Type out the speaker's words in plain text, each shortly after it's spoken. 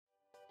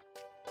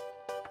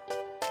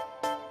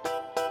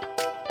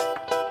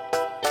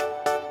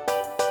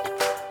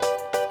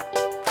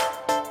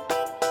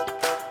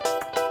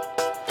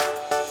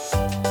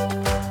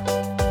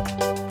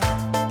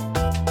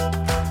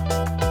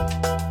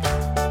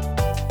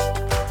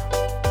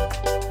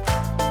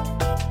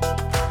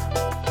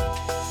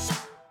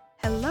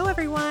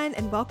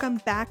welcome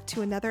back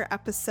to another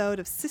episode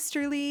of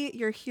Sisterly.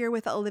 You're here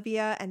with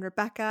Olivia and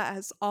Rebecca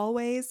as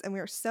always, and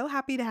we are so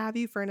happy to have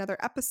you for another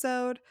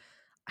episode.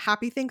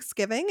 Happy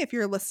Thanksgiving if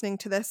you're listening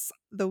to this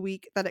the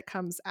week that it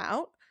comes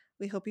out.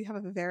 We hope you have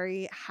a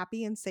very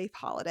happy and safe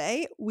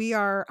holiday. We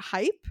are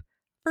hype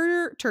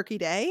for Turkey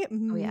Day.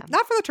 Oh, yeah.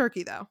 Not for the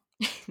turkey, though.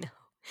 No.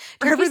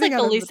 For Turkey's everything like the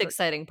other than least turkey.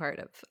 exciting part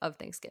of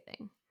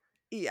Thanksgiving.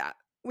 Yeah,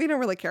 we don't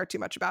really care too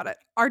much about it.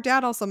 Our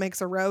dad also makes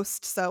a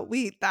roast, so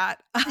we eat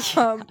that.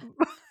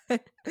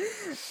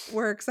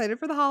 We're excited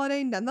for the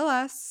holiday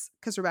nonetheless,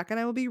 because Rebecca and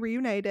I will be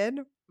reunited.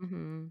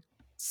 Mm-hmm.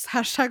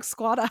 Hashtag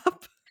squad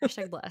up.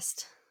 Hashtag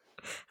blessed.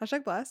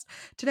 Hashtag blessed.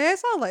 Today I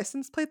saw a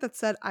license plate that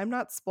said, "I'm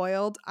not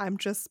spoiled, I'm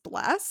just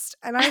blessed."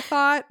 And I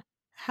thought,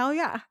 hell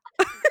yeah.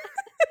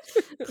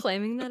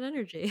 Claiming that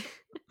energy.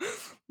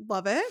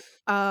 Love it.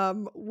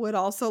 Would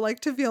also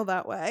like to feel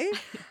that way.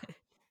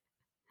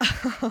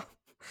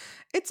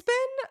 It's been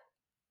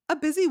a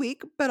busy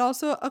week, but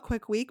also a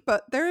quick week.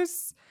 But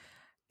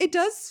it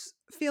does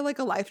feel like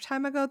a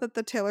lifetime ago that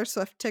the Taylor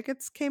Swift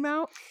tickets came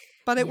out,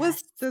 but it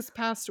was Yes. this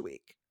past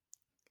week.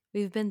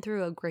 We've been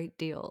through a great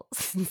deal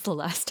since the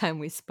last time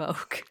we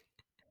spoke.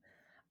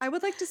 I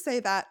would like to say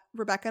that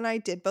Rebecca and I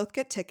did both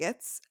get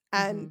tickets,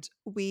 and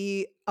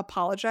we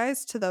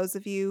apologize to those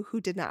of you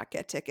who did not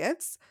get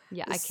tickets.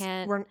 Yeah, I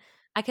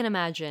can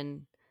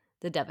imagine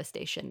the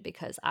devastation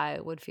because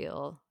I would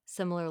feel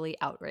similarly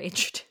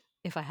outraged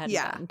if I hadn't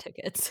gotten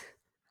tickets.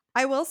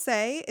 I will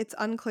say it's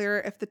unclear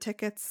if the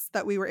tickets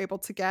that we were able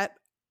to get,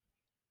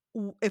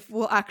 if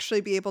we'll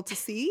actually be able to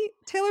see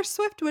Taylor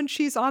Swift when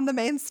she's on the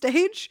main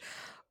stage.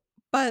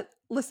 But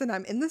listen,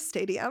 I'm in the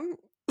stadium.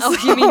 Oh,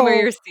 you mean where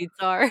your seats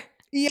are?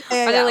 Yeah.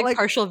 Are there like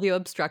partial view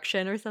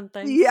obstruction or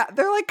something? Yeah,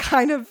 they're like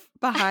kind of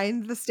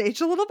behind the stage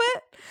a little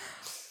bit.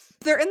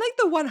 They're in like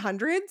the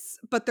 100s,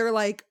 but they're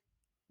like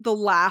the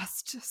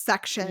last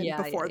section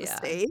before the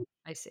stage.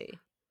 I see.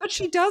 But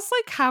she does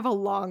like have a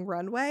long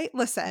runway.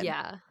 Listen.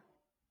 Yeah.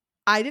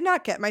 I did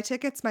not get my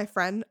tickets. My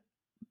friend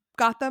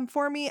got them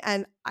for me,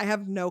 and I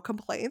have no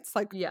complaints.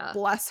 Like,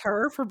 bless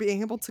her for being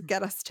able to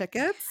get us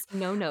tickets.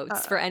 No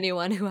notes for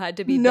anyone who had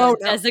to be the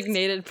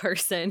designated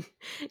person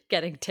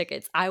getting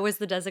tickets. I was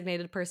the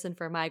designated person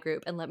for my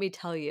group, and let me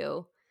tell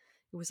you,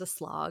 it was a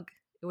slog.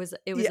 It was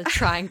a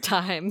trying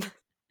time.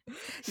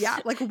 Yeah,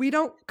 like we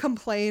don't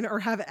complain or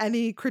have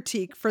any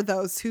critique for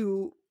those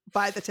who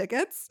buy the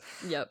tickets.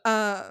 Yep.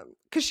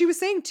 Because she was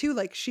saying too,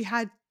 like she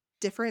had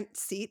different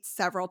seats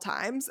several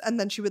times, and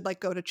then she would like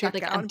go to check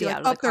out and be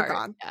like, "Oh, they're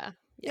gone." Yeah.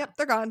 Yep,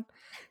 they're gone.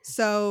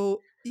 So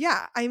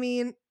yeah, I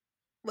mean,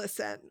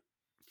 listen,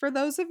 for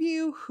those of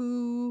you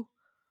who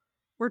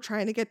were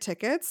trying to get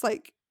tickets,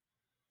 like,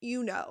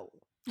 you know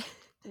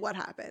what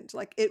happened.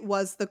 Like, it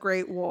was the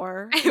Great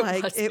War.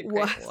 It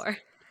was. War.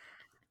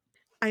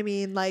 I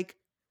mean, like,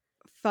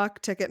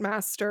 fuck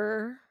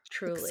Ticketmaster.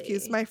 Truly.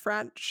 Excuse my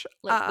French.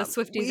 Like, the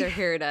Swifties are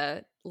here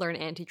to learn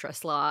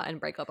antitrust law and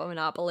break up a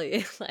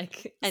monopoly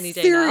like any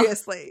day now.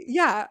 Seriously.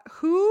 Yeah.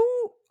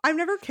 I've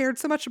never cared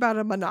so much about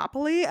a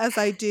monopoly as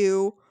I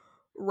do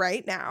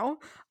right now.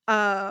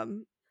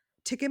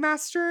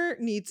 Ticketmaster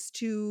needs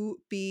to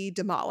be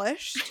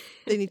demolished.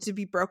 They need to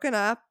be broken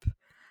up.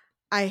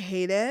 I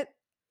hate it.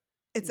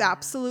 It's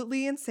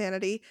absolutely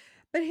insanity.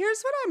 But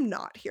here's what I'm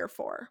not here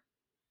for.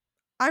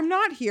 I'm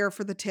not here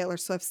for the Taylor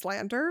Swift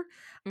slander.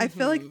 I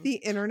feel like the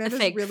internet is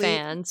fake really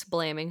fans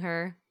blaming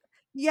her.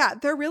 Yeah,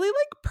 they're really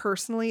like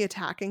personally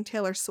attacking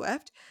Taylor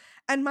Swift.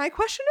 And my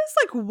question is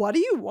like, what do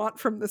you want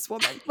from this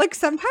woman? Like,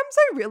 sometimes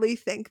I really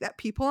think that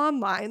people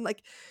online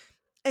like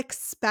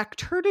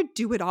expect her to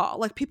do it all.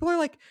 Like, people are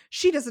like,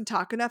 she doesn't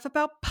talk enough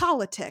about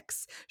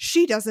politics.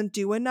 She doesn't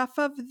do enough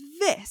of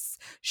this.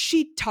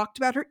 She talked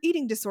about her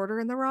eating disorder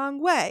in the wrong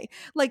way.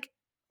 Like,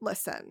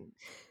 listen,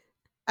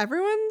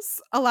 everyone's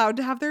allowed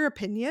to have their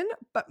opinion,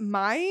 but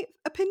my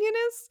opinion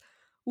is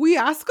we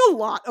ask a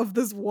lot of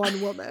this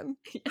one woman.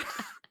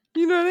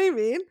 You know what I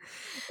mean?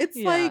 It's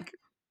like,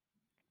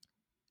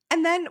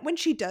 and then when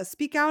she does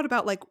speak out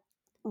about like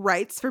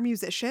rights for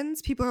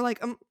musicians, people are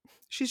like,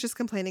 she's just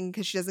complaining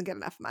because she doesn't get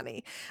enough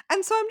money.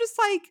 And so I'm just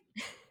like,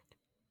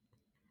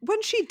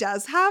 when she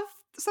does have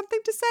something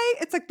to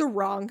say, it's like the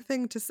wrong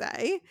thing to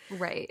say.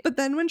 Right. But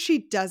then when she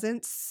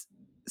doesn't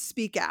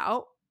speak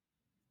out,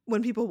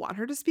 when people want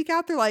her to speak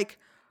out, they're like,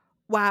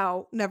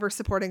 wow, never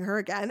supporting her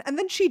again. And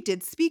then she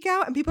did speak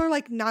out and people are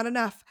like, not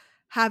enough.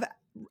 Have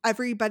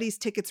everybody's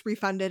tickets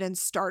refunded and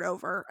start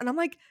over. And I'm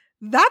like,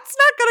 that's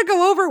not going to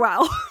go over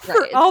well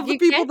for all the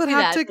people that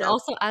have tickets.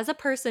 Also, as a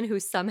person who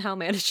somehow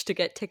managed to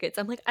get tickets,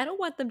 I'm like, I don't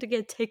want them to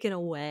get taken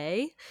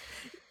away.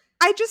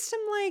 I just am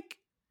like,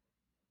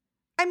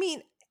 I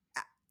mean,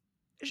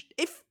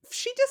 if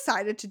she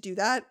decided to do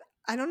that,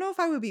 I don't know if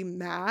I would be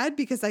mad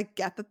because I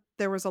get that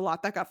there was a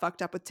lot that got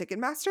fucked up with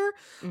Ticketmaster.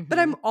 But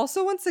I'm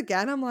also, once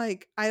again, I'm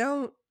like, I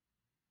don't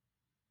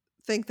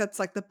think that's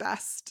like the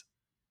best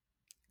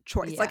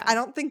choice. Like, I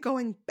don't think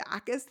going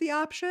back is the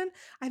option.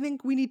 I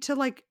think we need to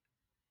like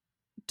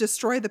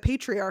destroy the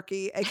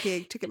patriarchy,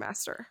 aka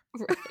Ticketmaster.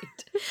 Right.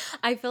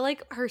 I feel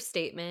like her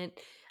statement,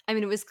 I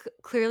mean, it was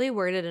clearly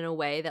worded in a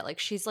way that, like,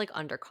 she's, like,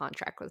 under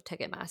contract with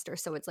Ticketmaster,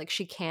 so it's like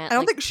she I can't, don't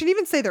like, think she didn't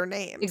even say their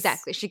names.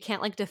 exactly, she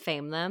can't, like,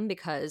 defame them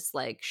because,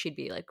 like, she'd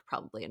be, like,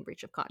 probably in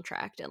breach of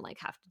contract and, like,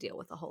 have to deal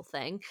with the whole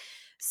thing.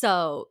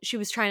 So, she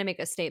was trying to make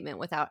a statement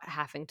without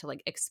having to,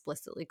 like,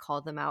 explicitly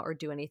call them out or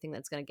do anything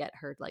that's gonna get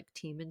her, like,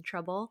 team in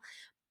trouble.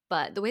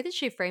 But the way that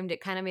she framed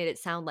it kinda made it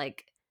sound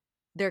like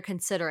they're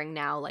considering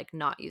now, like,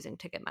 not using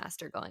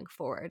Ticketmaster going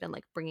forward and,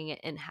 like, bringing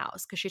it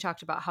in-house, because she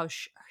talked about how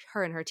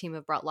her and her team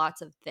have brought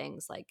lots of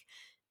things, like,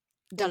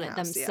 done it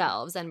In-house, yeah.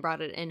 themselves and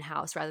brought it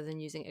in-house rather than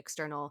using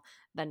external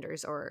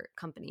vendors or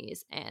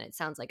companies, and it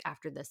sounds like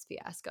after this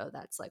fiasco,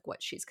 that's, like,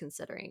 what she's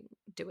considering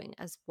doing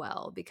as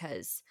well,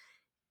 because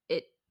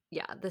it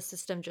yeah, the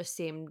system just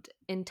seemed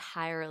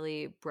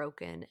entirely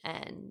broken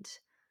and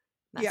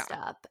Yeah. messed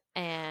up,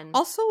 and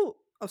Also,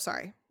 oh,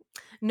 sorry.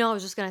 no, I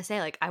was just gonna say,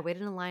 like, I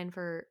waited in line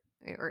for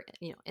or,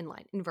 you know, in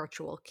line, in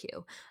virtual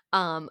queue,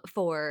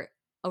 for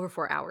over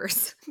 4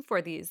 hours for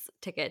these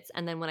tickets,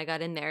 and then when I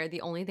got in there,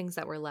 the only things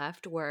that were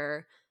left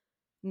were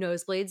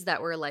nosebleeds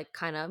that were, like,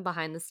 kinda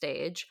behind the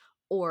stage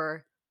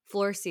or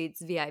floor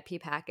seats VIP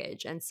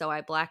package, and so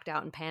I blacked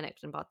out and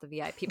panicked and bought the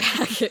VIP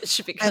package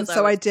And because I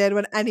so I was did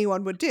what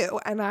anyone would do,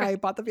 and I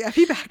bought the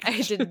VIP I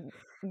package. did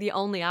the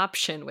only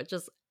option, which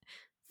is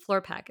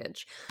floor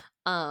package.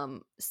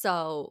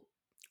 So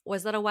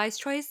was that a wise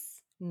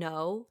choice?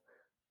 No.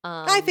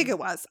 I think Um, it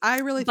was. I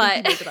really think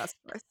you but made the best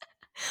choice.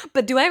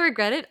 but do I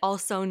regret it?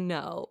 Also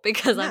no,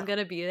 because I'm No.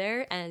 gonna be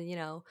there and,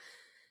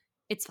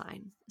 it's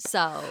fine.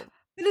 So,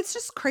 But it's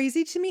just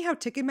crazy to me how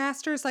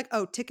Ticketmaster is like,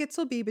 "Oh, tickets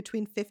will be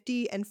between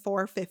 50 and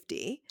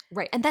 450."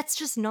 right, and that's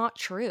just not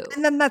true.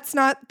 And then that's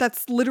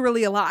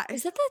literally a lie.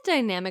 Is that the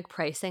dynamic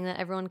pricing that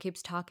everyone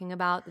keeps talking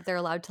about, that they're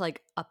allowed to,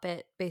 like, up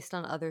it based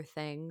on other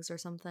things or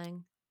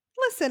something?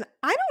 Listen,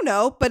 I don't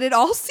know, but it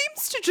all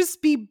seems to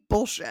just be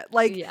bullshit.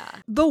 Like, Yeah.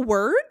 the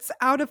words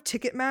out of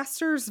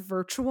Ticketmaster's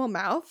virtual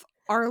mouth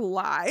are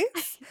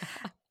lies.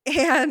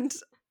 And,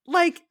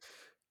 like,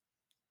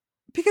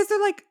 because they're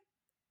like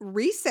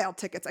resale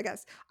tickets, I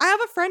guess. I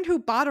have a friend who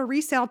bought a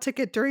resale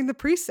ticket during the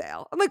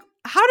presale. I'm like,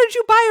 how did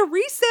you buy a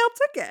resale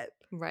ticket?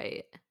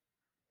 Right.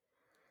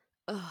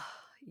 Ugh,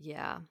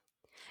 yeah.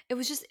 It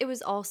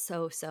was all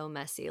so, so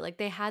messy. Like,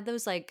 they had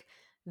those, like,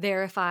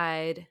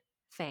 verified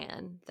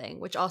fan thing,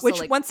 which also, Which,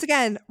 like, once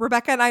again,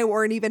 Rebecca and I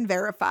weren't even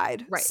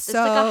verified. right. That's,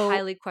 like, a So,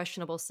 highly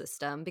questionable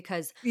system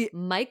because y-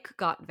 Mike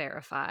got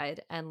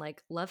verified and,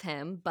 like, love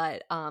him,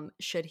 but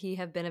should he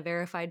have been a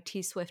verified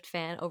T Swift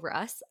fan over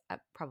us?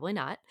 Probably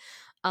not.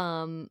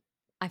 Um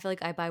I feel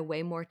like I buy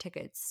way more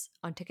tickets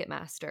on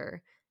Ticketmaster,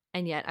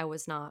 and yet I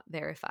was not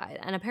verified.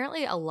 And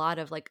apparently a lot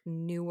of, like,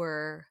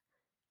 newer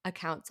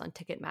accounts on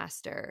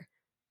Ticketmaster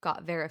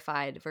got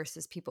verified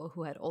versus people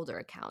who had older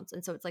accounts.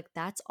 And so it's like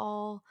that's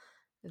all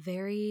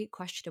very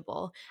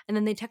questionable. And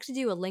then they texted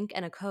you a link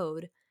and a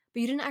code,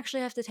 but you didn't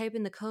actually have to type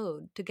in the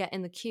code to get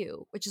in the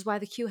queue, which is why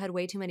the queue had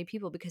way too many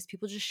people because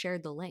people just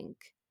shared the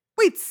link.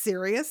 wait,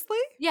 seriously?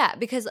 Yeah,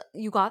 because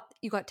you got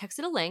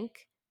texted a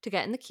link to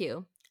get in the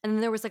queue, and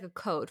then there was, like, a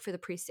code for the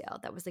pre-sale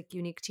that was, like,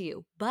 unique to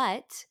you.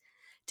 But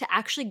to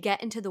actually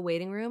get into the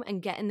waiting room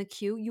and get in the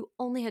queue, you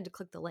only had to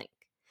click the link.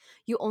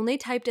 You only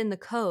typed in the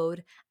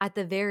code at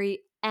the very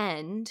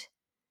end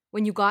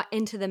when you got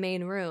into the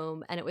main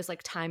room and it was,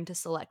 like, time to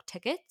select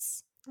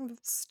tickets. Oh,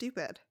 that's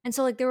stupid. And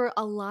so, like, there were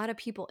a lot of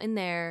people in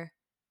there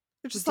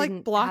They're who just like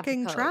didn't have the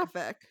blocking code.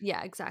 traffic.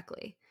 Yeah,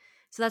 exactly.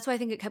 So that's why I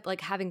think it kept,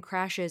 like, having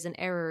crashes and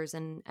errors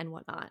and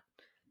whatnot.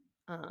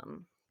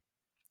 Um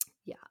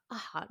Yeah, a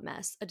hot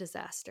mess, a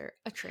disaster,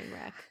 a train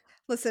wreck.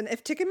 Listen,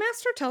 if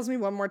Ticketmaster tells me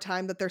one more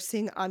time that they're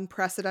seeing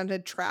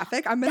unprecedented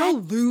traffic, I'm going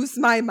That's to lose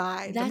my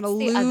mind. I'm that's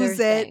going to the other lose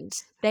it. thing.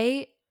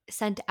 They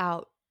sent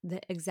out the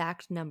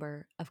exact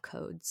number of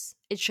codes.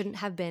 It shouldn't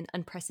have been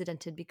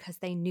unprecedented because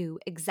they knew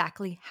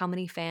exactly how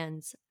many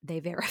fans they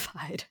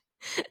verified.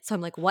 So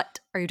I'm like, what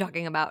are you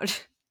talking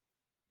about?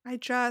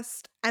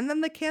 And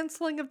then the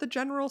canceling of the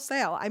general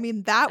sale. I mean,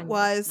 I that know. That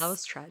was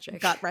was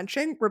tragic. gut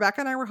wrenching. Rebecca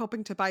and I were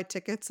hoping to buy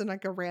tickets in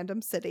like a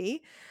random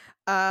city.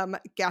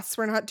 Guess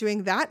we're not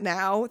doing that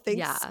now. Thanks,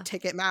 Yeah. And I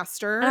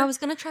Ticketmaster. was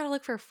gonna try to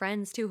look for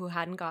friends too who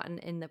hadn't gotten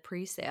in the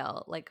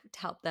pre-sale, like to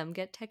help them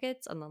get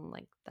tickets, and then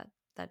like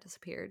that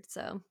disappeared.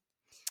 So,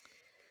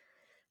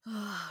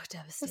 oh,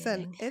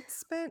 Listen, devastating.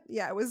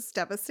 it was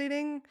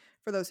devastating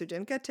for those who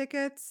didn't get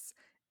tickets.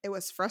 It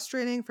was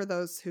frustrating for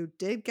those who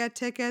did get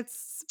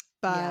tickets,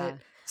 Yeah. but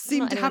I don't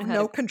know seemed to anyone have who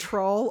had a no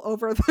control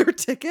over their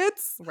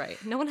tickets.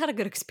 right. No one had a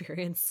good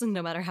experience,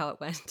 no matter how it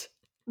went.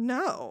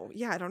 No,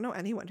 yeah, I don't know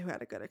anyone who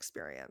had a good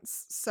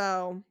experience.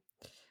 So,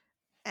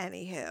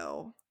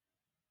 anywho,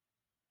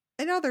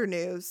 in other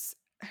news,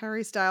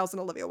 Harry Styles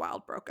and Olivia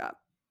Wilde broke up.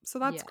 So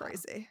that's Yeah.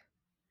 crazy.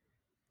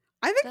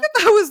 I think That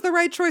that was the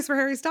right choice for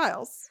Harry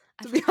Styles,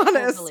 I to be think that whole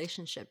honest.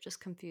 relationship just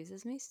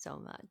confuses me so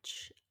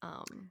much.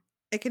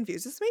 It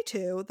confuses me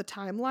too. The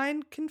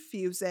timeline,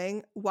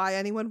 confusing. Why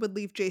anyone would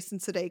leave Jason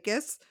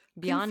Sudeikis,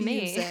 Beyond me.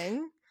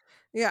 confusing.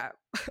 Yeah,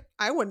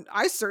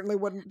 I certainly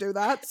wouldn't do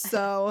that.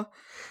 So,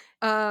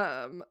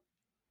 um,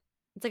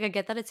 It's like I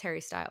get that it's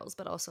Harry Styles,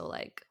 but also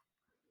like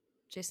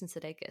Jason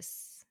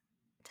Sudeikis,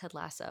 Ted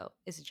Lasso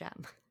is a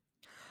gem.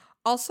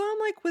 Also, I'm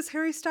like, was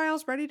Harry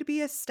Styles ready to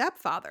be a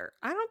stepfather?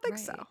 I don't think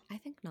so. I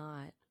think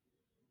not.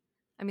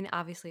 I mean,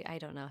 obviously, I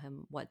don't know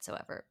him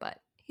whatsoever, but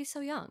he's so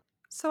young.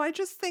 So I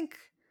just think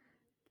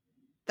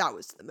that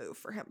was the move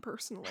for him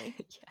personally.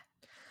 Yeah.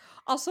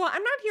 Also, I'm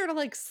not here to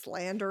like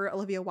slander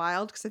Olivia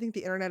Wilde because I think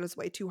the internet is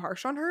way too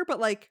harsh on her, but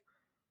like,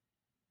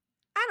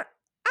 I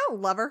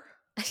don't love her.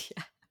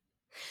 Yeah.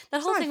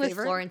 That whole thing with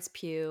Florence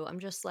Pugh, I'm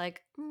just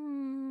like,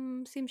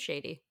 seems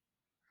shady.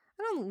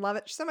 I don't love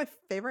it. She's not my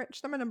favorite.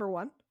 She's not my number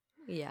one.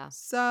 Yeah.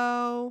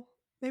 So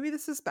maybe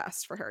this is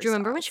best for Harry Do you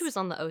remember Styles. when she was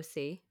on the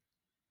OC?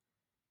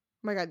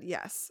 Oh my God,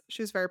 yes.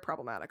 She was very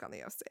problematic on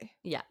the OC.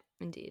 Yeah,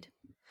 indeed.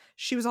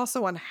 She was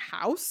also on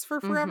House for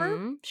forever.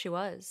 Mm-hmm, she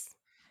was.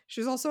 She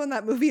was also in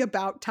that movie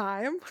About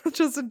Time with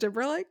Justin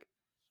Timberlake.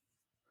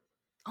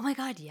 Oh my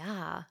God,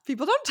 yeah.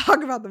 People don't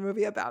talk about the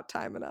movie About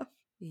Time enough.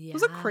 Yeah. It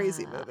was a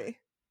crazy movie.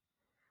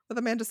 With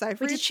Amanda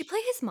Seyfried. Wait, did she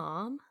play his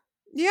mom?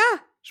 Yeah.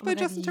 She played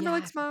Justin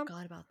Timberlake's mom. I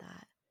forgot about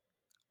that.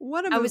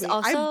 What a movie. I was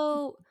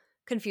also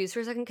confused for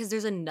a second because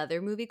there's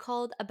another movie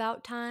called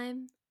About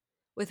Time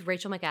with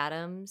Rachel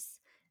McAdams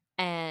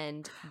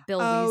and Bill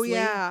Weasley. Oh,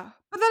 yeah.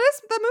 But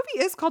that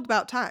movie is called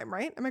About Time,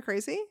 right? Am I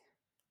crazy?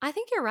 I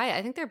think you're right.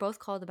 I think they're both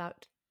called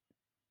About...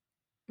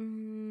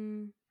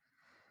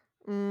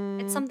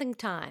 It's something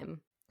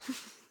time.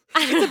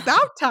 It's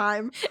about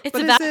time. It's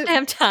about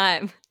damn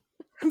time.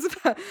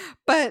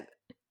 But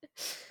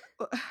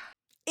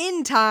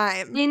in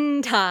time.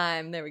 In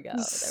time. There we go.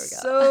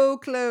 So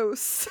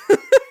close.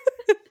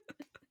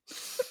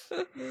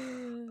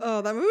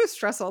 Oh, that movie was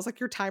stressful. I was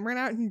like, your time ran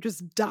out and you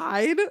just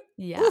died?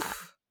 Yeah.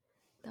 Oof.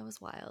 That was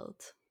wild.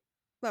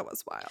 That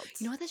was wild.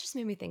 You know what that just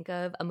made me think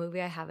of? A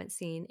movie I haven't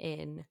seen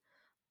in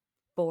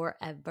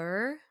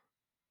forever.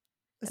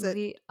 Is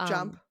it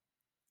Jump?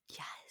 Yes.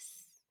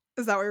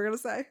 Is that what you're going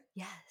to say?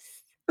 Yes.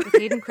 With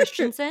Hayden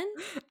Christensen.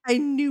 I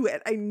knew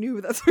it. I knew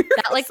that's what you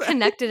were that like say.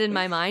 Connected in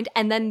my mind.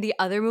 And then the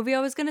other movie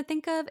I was going to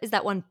think of is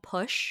that one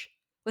Push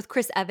with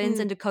Chris Evans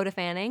and Dakota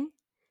Fanning.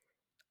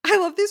 I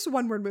love these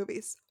one-word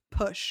movies.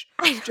 Push.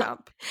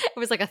 Jump. It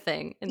was like a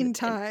thing. In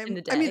time. In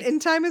the day. I mean, in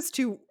time is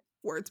 2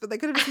 words, but they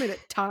could have just made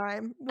it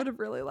time. Would have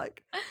really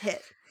like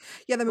hit.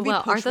 Yeah, the movie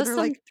Push. Aren't those some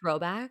like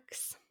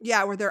throwbacks?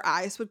 Yeah, where their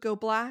eyes would go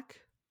black.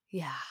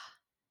 Yeah.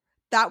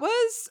 That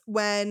was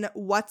when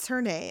what's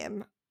her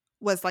name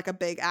was like a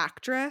big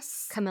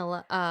actress.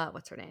 Camilla.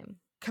 What's her name?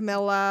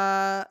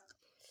 Camilla.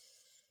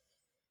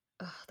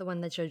 The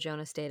one that Joe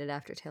Jonas dated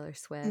after Taylor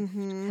Swift.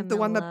 Mm-hmm. The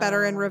one that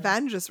Better in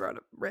Revenge is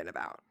written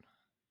about.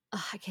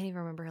 I can't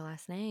even remember her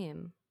last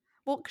name.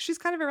 Well, she's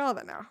kind of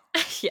irrelevant now.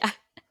 Yeah.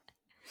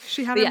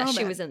 She had a moment.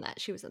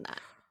 She was in that.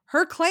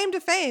 Her claim to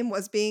fame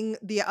was being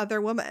the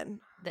other woman.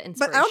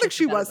 But I don't think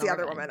she was the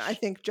other woman. I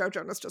think Joe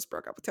Jonas just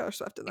broke up with Taylor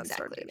Swift and then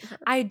started dating her.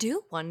 I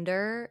do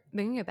wonder,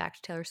 bringing it back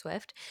to Taylor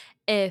Swift,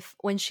 if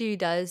when she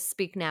does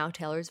Speak Now,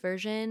 Taylor's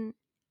version,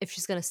 if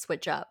she's going to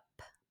switch up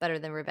Better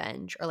Than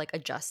Revenge or like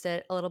adjust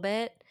it a little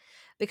bit.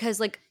 Because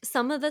like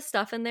some of the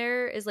stuff in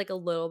there is like a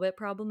little bit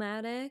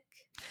problematic.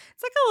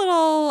 It's like a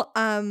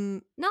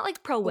little not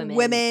like pro women.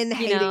 Women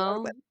hating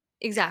women.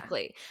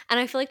 Exactly. And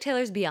I feel like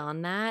Taylor's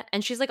beyond that.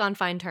 And she's like on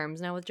fine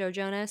terms now with Joe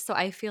Jonas. So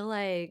I feel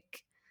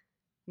like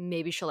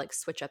maybe she'll like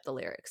switch up the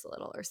lyrics a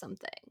little or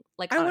something.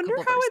 Like I wonder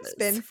how it's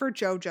been for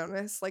Joe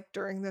Jonas like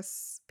during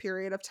this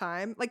period of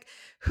time. Like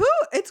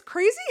it's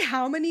crazy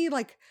how many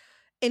like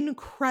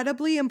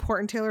incredibly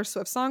important Taylor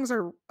Swift songs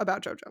are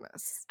about Joe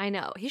Jonas. I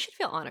know. He should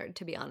feel honored,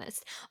 to be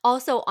honest.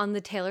 Also, on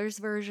the Taylor's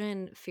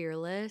version,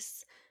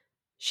 Fearless,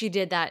 she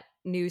did that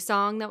new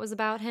song that was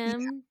about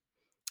him. Yeah.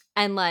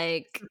 And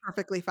like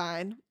perfectly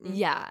fine.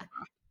 Yeah.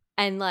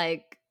 And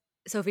like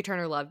Sophie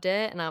Turner loved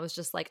it. And I was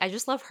just like, I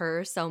just love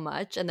her so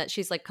much. And that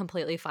she's like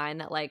completely fine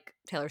that like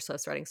Taylor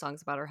Swift's writing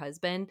songs about her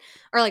husband.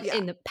 Or like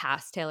in the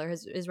past, Taylor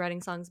is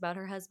writing songs about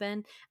her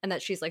husband. And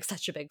that she's like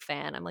such a big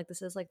fan. I'm like,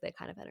 this is like the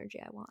kind of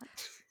energy I want.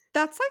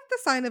 That's like the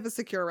sign of a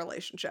secure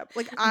relationship.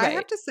 Like I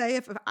have to say,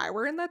 if I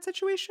were in that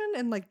situation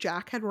and like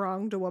Jack had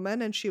wronged a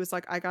woman and she was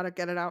like, I gotta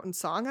get it out in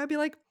song, I'd be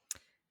like,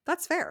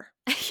 that's fair.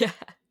 Yeah.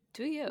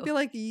 Do you? I'd be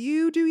like,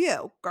 you do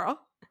you, girl.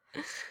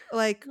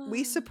 Like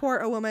we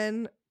support a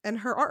woman and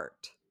her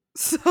art.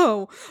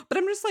 So, but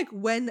I'm just like,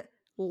 when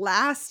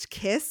Last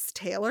Kiss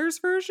Taylor's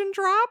version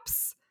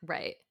drops.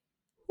 Right.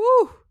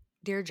 Woo.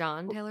 Dear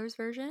John Taylor's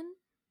version?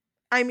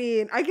 I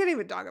mean, I can't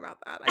even talk about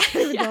that. I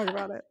can't even talk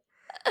about it.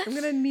 I'm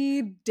going to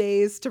need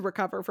days to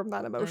recover from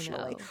that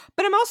emotionally.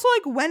 But I'm also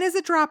like, when is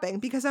it dropping?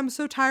 Because I'm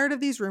so tired of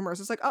these rumors.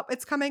 It's like, oh,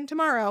 it's coming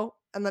tomorrow.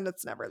 And then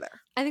it's never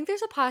there. I think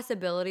there's a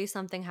possibility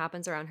something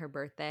happens around her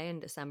birthday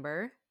in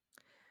December.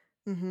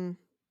 Mm-hmm.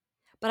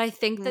 But I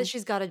think that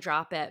she's got to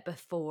drop it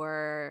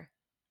before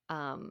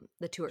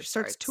the tour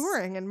starts.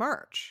 Touring in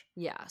March.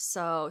 Yeah.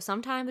 So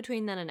sometime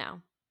between then and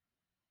now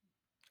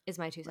is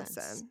my 2 cents.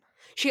 Listen.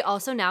 She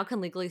also now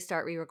can legally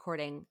start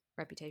re-recording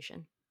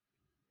Reputation.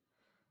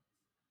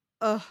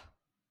 Ugh.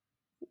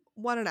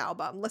 What an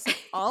album. Listen,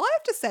 all I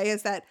have to say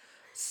is that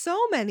so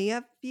many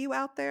of you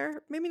out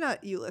there, maybe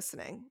not you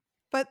listening,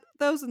 but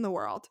those in the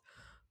world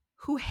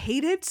who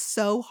hated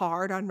so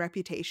hard on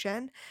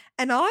Reputation.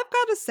 And all I've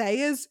got to say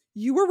is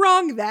you were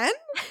wrong then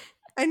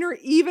and you're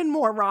even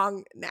more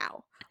wrong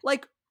now.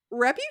 Like,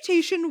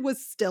 Reputation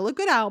was still a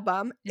good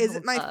album. It Is it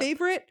holds my up.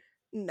 favorite?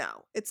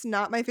 No, it's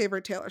not my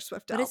favorite Taylor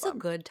Swift But it's a album.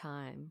 good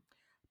time.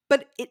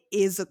 But it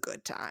is a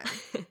good time.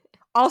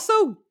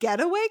 Also,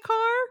 Getaway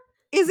Car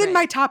is in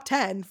my top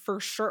 10 for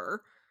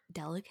sure.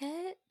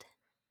 Delicate?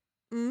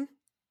 Mm.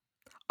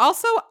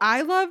 Also,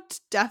 I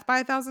loved Death by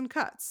a Thousand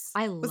Cuts.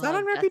 Was that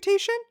on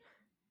Reputation?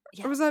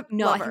 Yeah. Or was that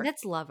No, Lover? I think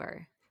that's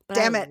Lover. But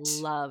Damn I it.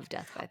 love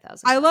Death by a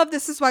Thousand I Cuts. love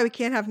This Is Why We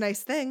Can't Have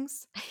Nice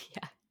Things.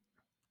 Yeah.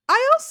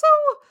 I also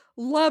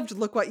loved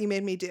Look What You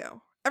Made Me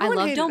Do. Everyone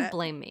I love hated Don't it.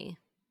 Blame Me.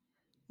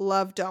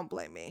 Love Don't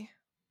Blame Me.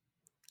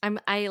 I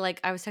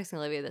was texting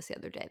Olivia this the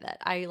other day that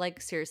I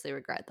seriously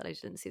regret that I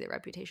didn't see the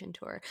Reputation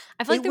tour.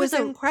 I feel like there was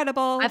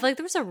incredible. I feel like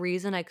there was a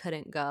reason I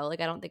couldn't go. Like,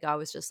 I don't think I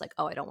was just like,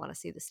 oh, I don't want to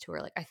see this tour.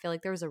 Like, I feel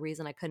like there was a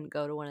reason I couldn't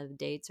go to one of the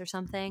dates or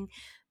something.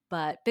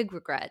 But big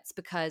regrets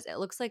because it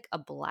looks like a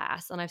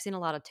blast. And I've seen a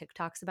lot of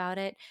TikToks about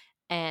it.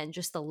 And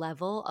just the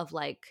level of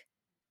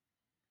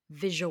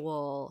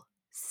visual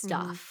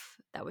stuff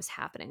that was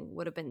happening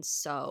would have been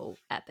so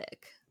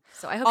epic.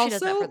 So I hope she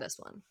does that for this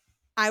one.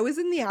 I was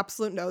in the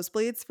absolute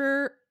nosebleeds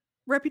for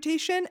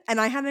Reputation and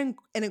I had an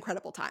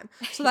incredible time.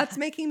 So that's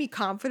making me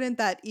confident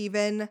that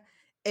even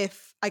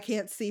if I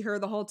can't see her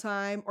the whole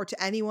time, or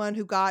to anyone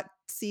who got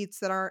seats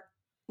that aren't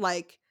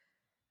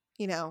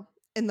in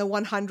the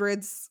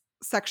 100s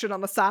section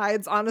on the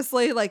sides,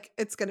 honestly,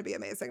 it's going to be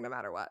amazing no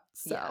matter what.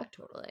 So. Yeah,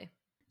 totally.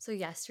 So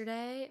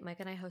yesterday, Mike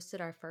and I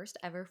hosted our first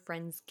ever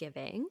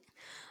Friendsgiving,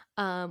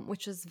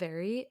 which was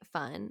very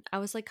fun. I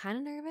was kind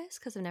of nervous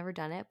because I've never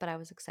done it, but I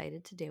was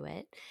excited to do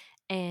it.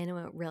 And it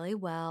went really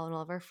well. And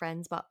all of our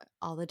friends bought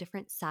all the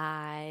different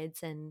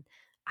sides and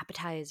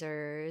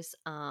appetizers.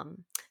 So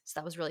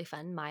that was really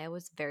fun. Maya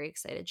was very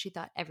excited. She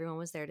thought everyone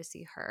was there to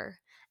see her.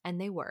 And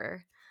they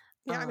were.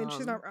 Yeah, I mean,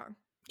 she's not wrong.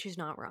 She's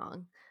not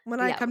wrong. When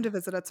I come to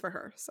visit, it's for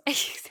her. So.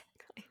 Exactly.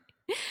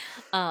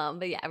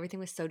 But yeah, everything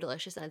was so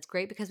delicious, and it's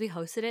great because we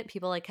hosted it.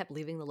 People kept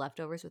leaving the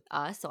leftovers with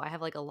us, so I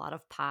have a lot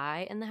of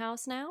pie in the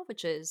house now,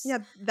 which is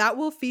that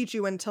will feed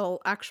you until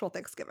actual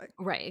Thanksgiving.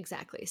 Right,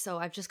 exactly. So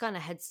I've just gotten a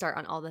head start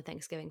on all the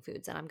Thanksgiving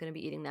foods, and I'm going to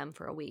be eating them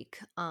for a week.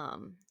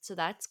 So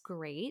that's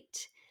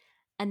great.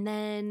 And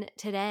then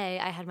today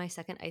I had my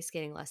second ice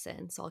skating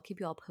lesson, so I'll keep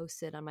you all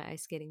posted on my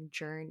ice skating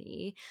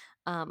journey.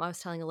 I was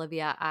telling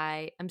Olivia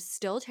I am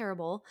still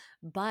terrible,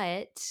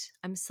 but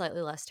I'm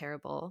slightly less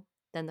terrible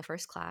than the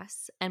first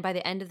class. And by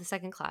the end of the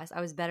second class,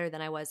 I was better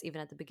than I was even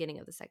at the beginning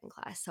of the second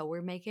class. So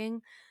we're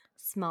making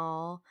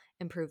small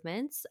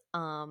improvements.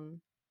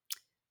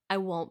 I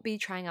won't be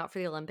trying out for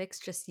the Olympics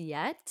just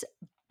yet,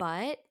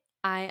 but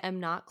I am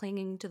not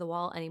clinging to the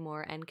wall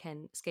anymore and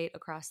can skate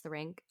across the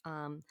rink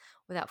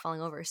without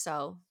falling over.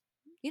 So,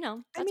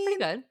 that's pretty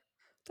good.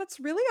 That's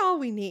really all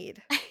we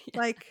need.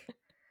 Yeah.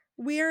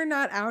 We're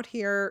not out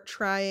here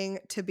trying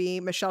to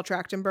be Michelle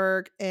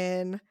Trachtenberg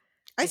in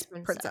Ice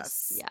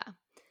Princess. Yeah.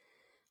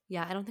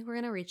 Yeah, I don't think we're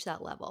going to reach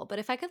that level. But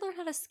if I could learn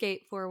how to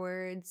skate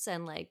forwards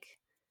and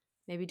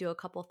maybe do a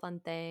couple fun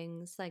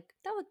things, that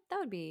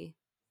would be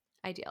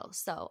ideal.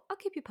 So I'll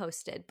keep you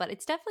posted, but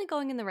it's definitely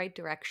going in the right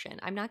direction.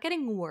 I'm not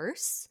getting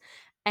worse,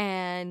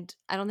 and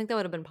I don't think that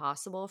would have been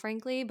possible,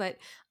 frankly, but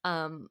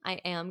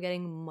I am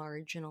getting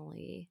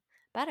marginally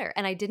better.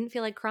 And I didn't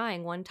feel like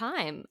crying one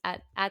time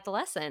at the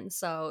lesson.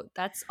 So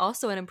that's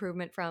also an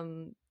improvement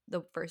from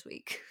the first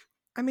week.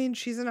 I mean,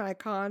 she's an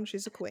icon.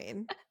 She's a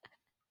queen.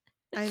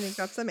 I think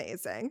that's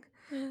amazing.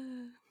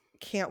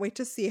 Can't wait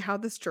to see how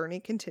this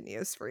journey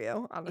continues for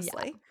you,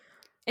 honestly. Yeah.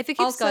 If it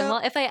keeps going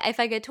well, if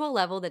I get to a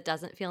level that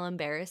doesn't feel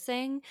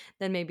embarrassing,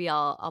 then maybe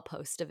I'll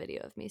post a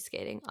video of me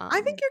skating.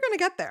 I think you're gonna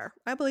get there.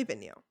 I believe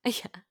in you.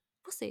 Yeah,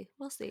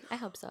 we'll see. I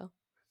hope so.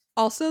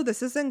 Also,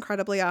 this is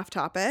incredibly off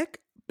topic,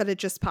 but it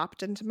just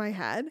popped into my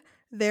head.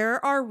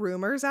 There are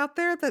rumors out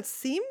there that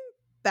seem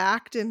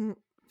backed in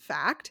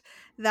fact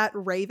that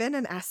Raven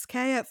and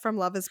SK from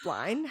Love Is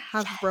Blind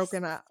have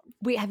broken up.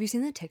 Wait, have you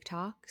seen the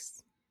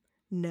TikToks?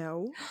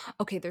 No.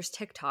 Okay, there's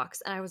TikToks,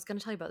 and I was gonna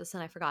tell you about this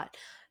and I forgot.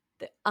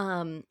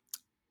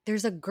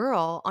 There's a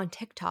girl on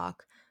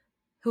TikTok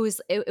who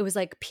is it was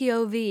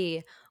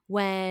POV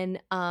when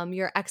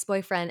your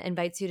ex-boyfriend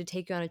invites you to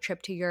take you on a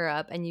trip to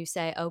Europe and you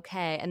say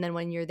okay, and then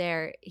when you're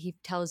there he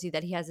tells you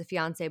that he has a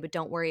fiance, but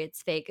don't worry,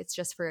 it's fake, it's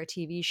just for a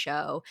TV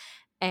show,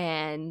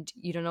 and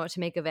you don't know what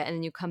to make of it, and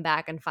then you come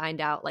back and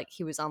find out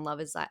he was on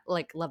Love Is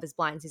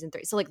Blind season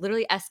 3. So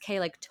literally SK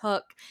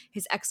took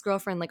his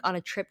ex-girlfriend on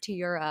a trip to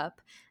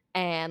Europe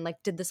and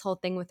did this whole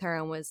thing with her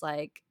and was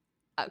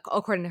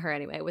according to her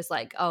anyway, it was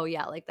oh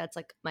yeah, that's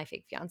my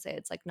fake fiance,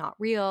 it's not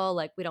real,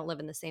 we don't live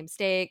in the same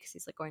state because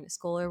he's going to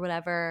school or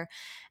whatever.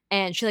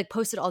 And she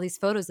posted all these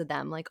photos of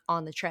them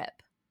on the trip.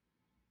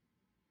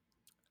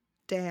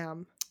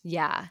 Damn.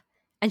 Yeah.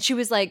 And she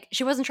was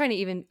she wasn't trying to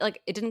even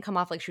it didn't come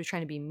off like she was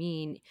trying to be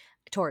mean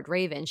toward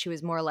Raven. She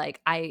was more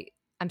I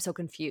I'm so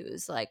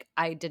confused. Like,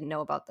 I didn't know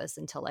about this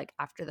until like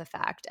after the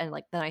fact. And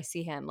like then I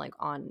see him like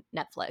on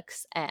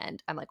Netflix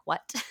and I'm like,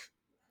 what?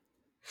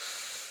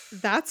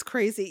 That's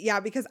crazy. Yeah,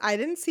 because I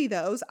didn't see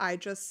those. I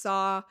just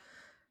saw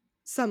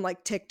some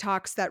like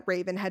TikToks that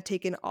Raven had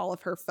taken all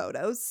of her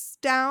photos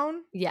down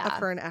of Yeah.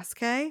 her and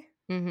SK.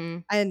 Mm-hmm.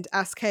 And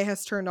SK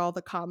has turned all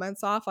the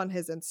comments off on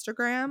his Yeah,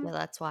 Instagram.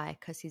 that's why,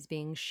 because he's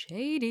being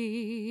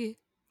shady.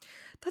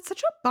 That's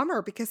such a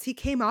bummer because he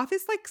came off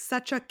as like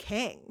such a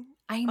king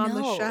I on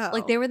the know.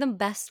 Like, show. they were the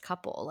best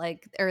couple,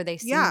 like, or they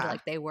seemed Yeah.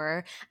 like they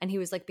were. And he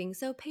was like being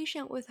so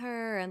patient with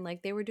her. And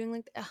like they were doing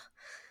like, ugh.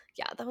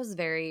 Yeah, that was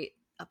very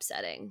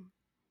upsetting.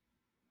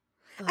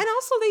 And Ugh.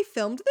 also they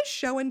filmed the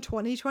show in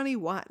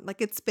 2021.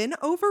 Like it's been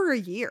over a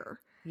year.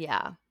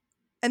 Yeah.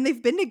 And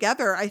they've been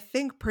together, I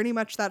think, pretty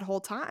much that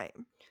whole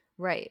time.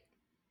 Right.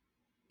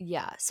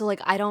 Yeah. So like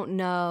I don't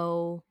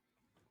know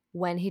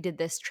when he did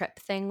this trip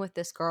thing with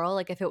this girl,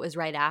 like if it was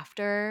right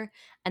after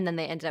and then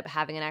they ended up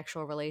having an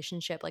actual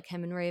relationship, like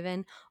him and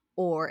Raven,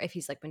 or if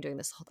he's like been doing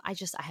this whole I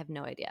have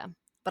no idea.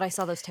 But I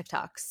saw those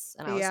TikToks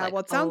and I was Yeah, like,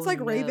 well, it sounds oh like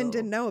Raven no.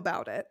 didn't know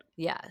about it.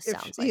 Yeah, If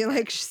sounds she, like it.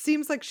 like,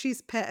 seems like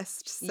she's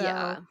pissed. So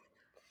Yeah.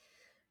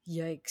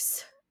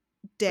 Yikes.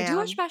 damn. Do you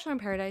watch Bachelor in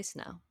Paradise?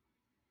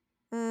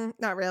 No.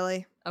 Not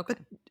really. Okay.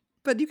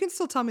 But you can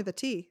still tell me the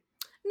tea.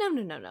 No.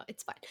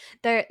 It's fine.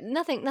 There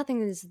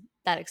nothing is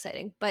that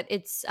exciting, but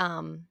it's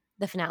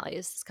the finale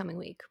is this coming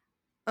week.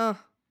 Oh,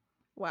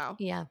 wow.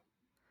 Yeah.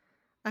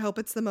 I hope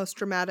it's the most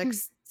dramatic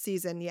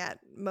season yet.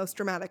 Most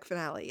dramatic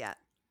finale yet.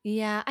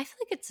 Yeah, I feel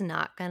like it's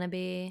not gonna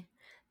be.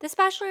 This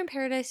Bachelor in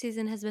Paradise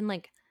season has been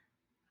like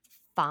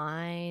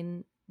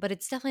fine, but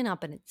it's definitely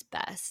not been its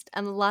best.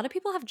 And a lot of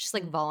people have just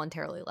like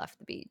voluntarily left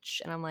the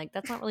beach, and I'm like,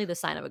 that's not really the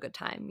sign of a good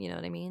time. You know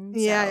what I mean?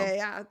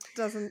 Yeah.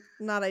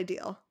 Not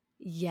ideal.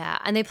 Yeah,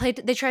 and they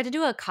tried to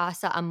do a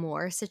Casa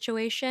Amor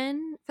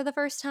situation for the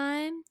first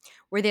time,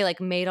 where they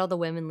like made all the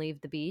women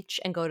leave the beach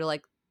and go to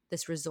like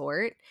this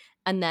resort,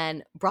 and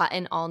then brought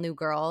in all new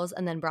girls,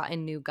 and then brought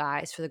in new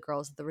guys for the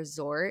girls at the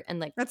resort,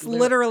 and like That's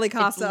literally it's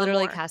Casa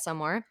literally Amor. Casa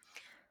Amor.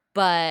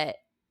 But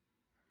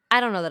I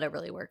don't know that it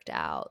really worked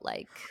out.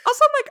 Like,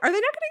 also, I'm like, are they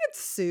not going to get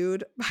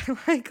sued by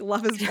like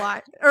Love Is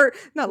Blind or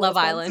not Love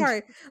Island?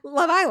 Sorry,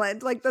 Love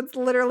Island. Like that's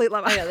literally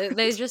Love Island.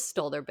 They just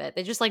stole their bit.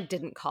 They just like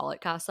didn't call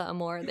it Casa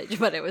Amor,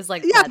 but it was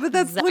like yeah, but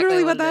that's exactly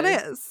literally what that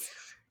it is.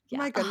 Yeah.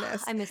 My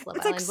goodness, I miss Love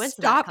it's Island. like When's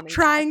stop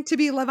trying to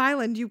be Love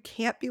Island. You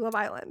can't be Love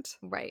Island.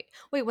 Right.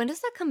 Wait, when does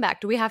that come back?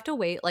 Do we have to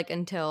wait like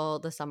until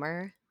the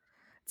summer?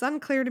 It's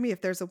unclear to me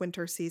if there's a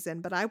winter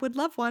season, but I would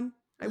love one.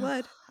 I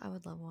would. I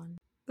would love one.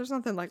 There's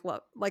nothing like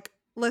love. Like,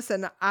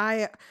 listen,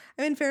 I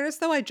mean, in fairness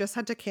though, I just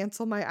had to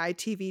cancel my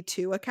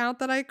ITV2 account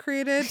that I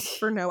created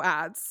for no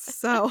ads.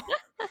 So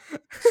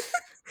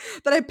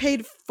that I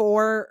paid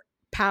 £4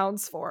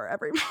 for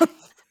every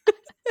month.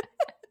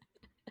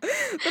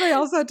 But I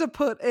also had to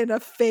put in a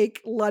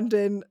fake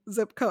London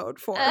zip code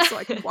for so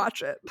I could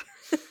watch it.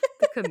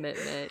 The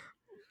commitment.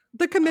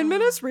 The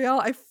commitment is real.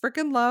 I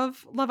freaking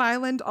love Love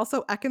Island.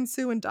 Also,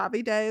 Ekin-Su and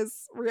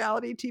Davide's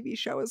reality TV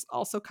show is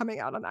also coming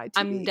out on ITV.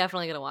 I'm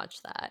definitely gonna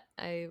watch that.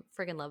 I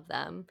freaking love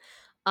them.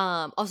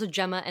 Also,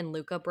 Gemma and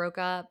Luca broke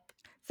up.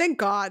 Thank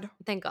God.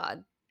 Thank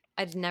God.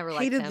 I'd never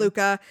liked Hated him.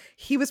 Luca.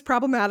 He was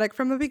problematic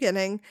from the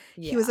beginning.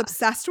 Yeah. He was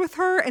obsessed with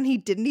her, and he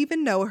didn't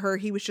even know her.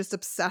 He was just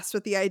obsessed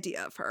with the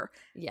idea of her.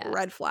 Yeah.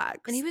 Red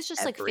flags. And he was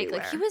just everywhere. like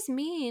fake. Like he was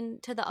mean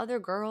to the other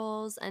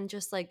girls and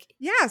just like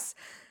yes.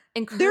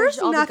 encouraged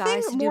all the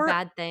guys to do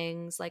bad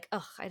things. Like,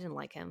 ugh, I didn't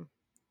like him.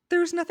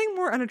 There's nothing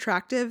more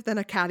unattractive than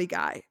a catty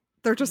guy.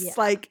 They're just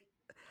like,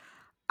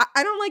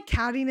 I don't like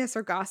cattiness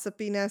or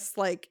gossipiness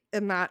like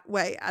in that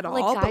way at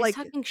all. Guys but like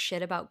talking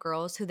shit about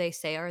girls who they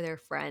say are their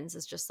friends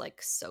is just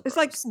like so gross. It's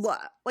like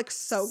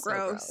so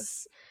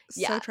gross.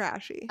 So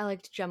trashy. I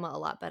liked Gemma a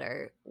lot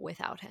better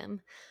without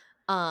him.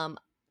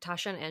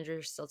 Tasha and Andrew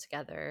are still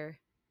together.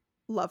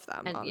 Love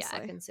them, and honestly.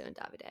 Yeah, Ekin-Su and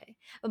Davide.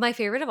 But my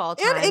favorite of all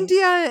time, and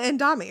India and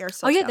Dami are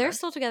still together. They're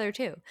still together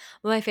too.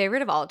 But my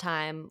favorite of all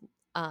time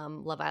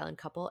Love Island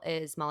couple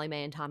is Molly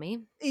May and Tommy.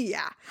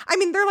 Yeah, I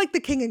mean they're like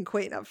the king and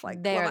queen of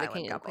like they Love are the Island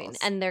king couples. and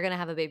queen, and they're gonna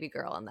have a baby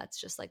girl, and that's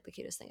just like the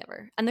cutest thing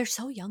ever. And they're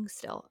so young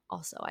still.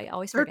 Also, I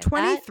always forget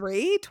they're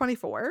 23,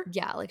 24.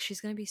 Yeah, like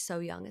she's gonna be so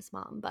young as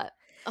mom, but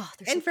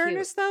they're in so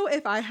fairness cute. Though,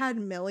 if I had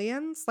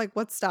millions, like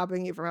what's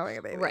stopping you from having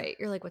a baby? Right,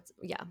 you're like, what's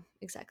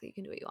exactly. You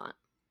can do what you want.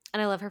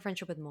 And I love her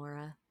friendship with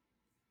Maura.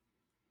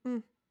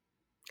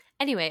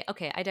 Anyway,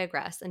 okay, I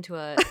digress into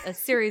a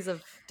series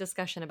of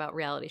discussion about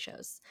reality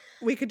shows.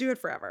 We could do it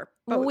forever.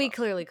 But we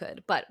clearly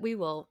could, but we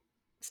will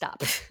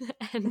stop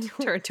and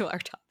turn to our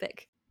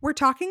topic. We're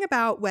talking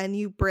about when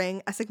you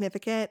bring a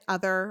significant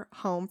other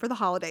home for the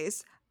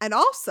holidays, and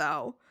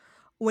also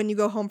when you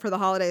go home for the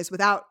holidays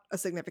without a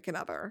significant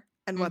other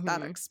and what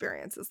that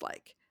experience is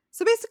like.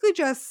 So basically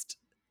just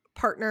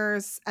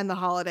partners and the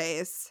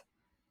holidays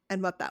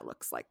and what that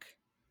looks like.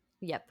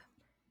 Yep.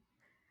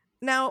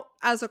 Now,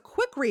 as a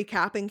quick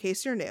recap, in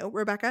case you're new,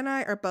 Rebecca and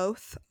I are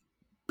both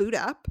booed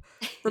up.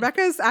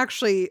 Rebecca is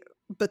actually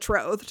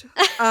betrothed.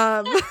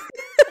 I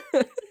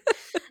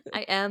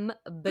I am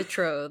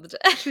betrothed.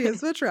 She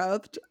is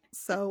betrothed,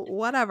 so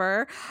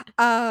whatever.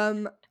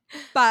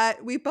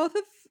 But we both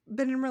have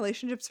been in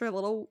relationships for a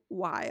little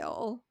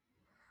while.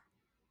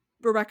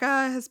 Rebecca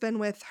has been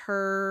with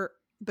her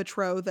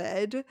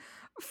betrothed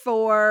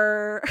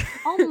for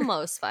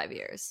almost 5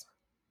 years.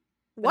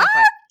 What?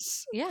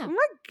 Yeah. Oh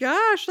my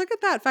gosh, look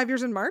at that. 5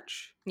 years in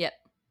March? Yep.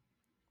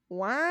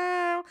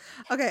 Wow.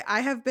 Okay,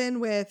 I have been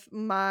with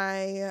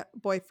my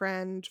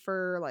boyfriend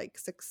for like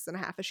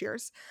 6.5-ish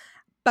years.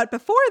 But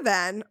before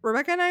then,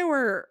 Rebecca and I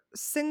were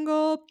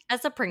single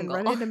as a and Pringle.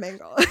 ready to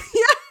mingle.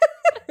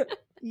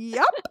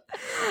 Yeah.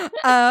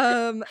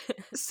 Yep.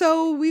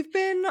 So we've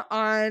been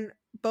on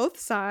both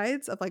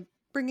sides of like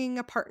bringing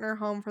a partner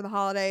home for the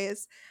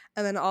holidays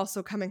and then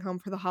also coming home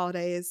for the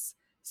holidays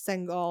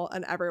single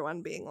and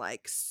everyone being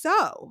like,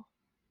 so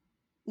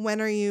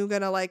when are you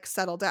gonna like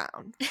settle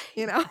down?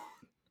 You know?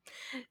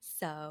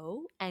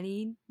 So,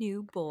 any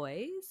new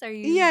boys? Are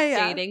you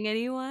Yeah. dating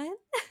anyone?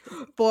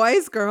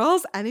 Boys,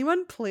 girls,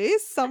 anyone,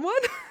 please, someone.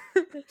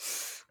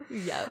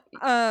 Yep.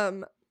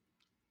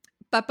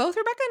 But both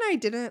Rebecca and I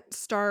didn't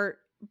start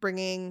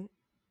bringing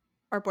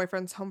our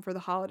boyfriends home for the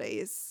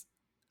holidays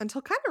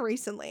until kind of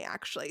recently,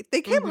 actually.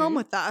 They came home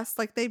with us,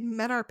 like they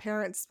met our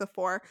parents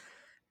before,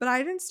 but I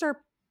didn't start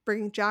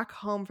bringing Jack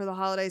home for the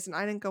holidays and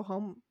I didn't go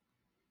home.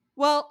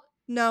 Well,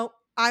 no,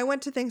 I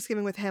went to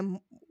Thanksgiving with him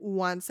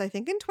once, I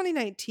think in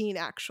 2019,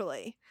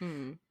 actually,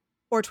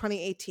 or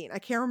 2018. I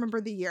can't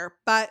remember the year,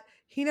 but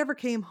he never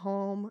came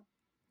home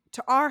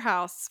to our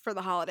house for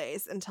the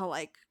holidays until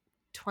like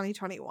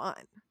 2021.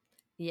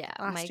 Yeah,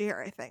 last Mike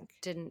year, I think.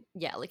 didn't.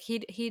 Yeah, like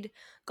he'd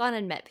gone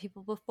and met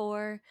people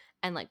before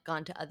and like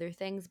gone to other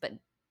things, but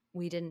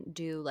we didn't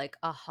do like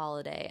a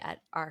holiday at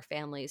our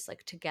families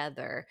like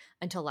together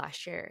until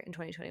last year in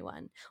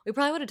 2021. We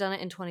probably would have done it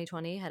in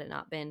 2020 had it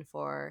not been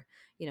for,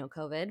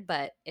 COVID,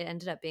 but it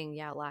ended up being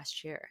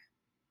last year.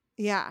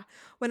 Yeah.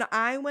 When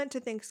I went to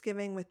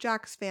Thanksgiving with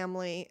Jack's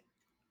family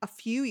a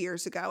few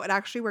years ago, it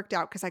actually worked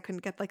out because I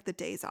couldn't get like the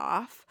days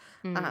off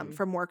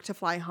from work to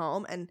fly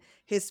home, and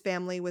his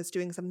family was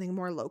doing something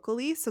more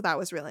locally, so that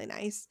was really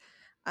nice.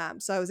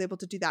 So I was able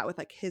to do that with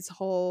like his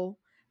whole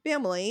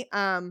family.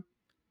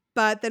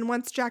 But then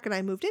once Jack and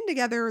I moved in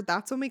together,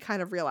 that's when we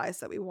kind of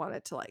realized that we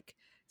wanted to like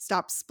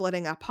stop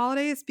splitting up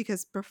holidays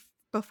because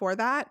before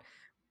that,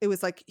 it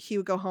was like he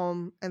would go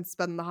home and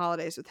spend the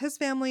holidays with his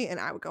family and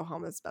I would go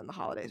home and spend the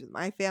holidays with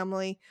my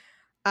family.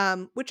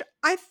 Which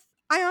I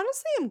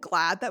honestly am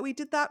glad that we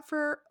did that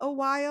for a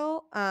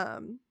while.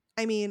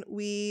 I mean,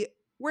 we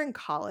were in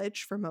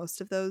college for most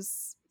of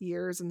those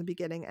years in the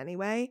beginning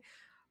anyway,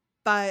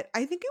 but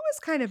I think it was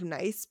kind of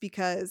nice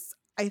because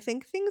I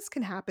think things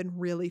can happen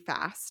really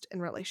fast in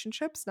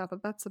relationships. Not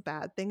that that's a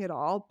bad thing at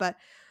all, but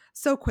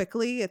so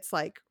quickly it's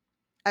like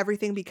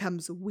everything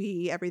becomes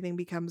everything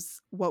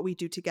becomes what we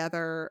do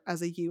together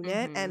as a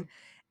unit. And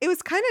it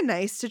was kind of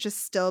nice to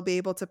just still be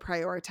able to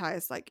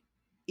prioritize like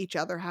each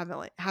other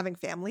having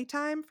family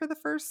time for the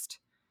first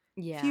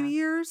few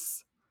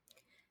years.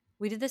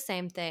 We did the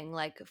same thing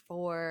like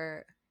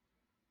for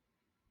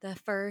the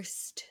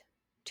first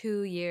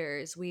 2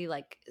 years. We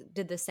like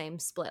did the same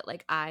split.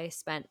 Like I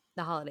spent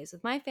the holidays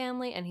with my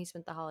family and he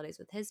spent the holidays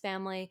with his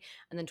family,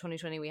 and then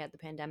 2020 we had the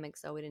pandemic,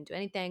 so we didn't do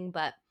anything.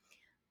 But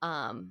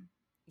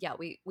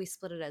we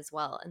split it as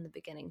well in the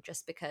beginning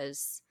just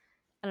because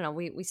I don't know,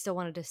 we still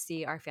wanted to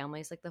see our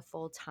families like the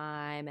full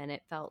time, and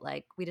it felt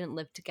like we didn't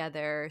live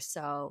together,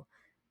 so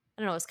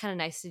I don't know, it's kind of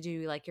nice to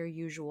do like your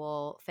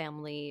usual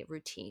family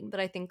routine. But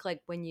I think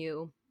like when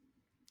you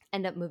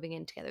end up moving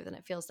in together, then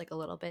it feels like a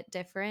little bit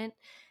different.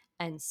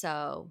 And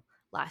so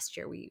last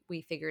year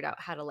we figured out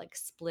how to like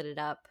split it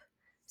up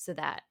so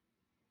that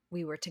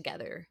we were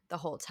together the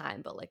whole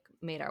time, but like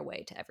made our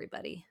way to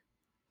everybody.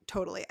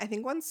 Totally. I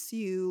think once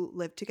you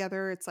live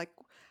together, it's like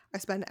I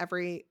spend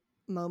every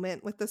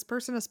moment with this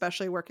person,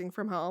 especially working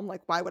from home.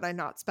 Like, why would I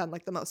not spend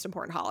like the most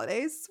important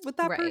holidays with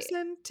that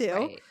person too?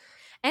 Right.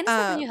 And it's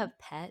like when you have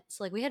pets,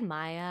 like we had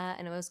Maya,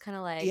 and it was kind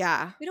of like,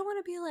 yeah, we don't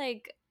want to be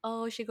like,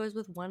 oh, she goes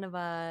with one of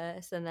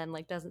us and then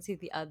like doesn't see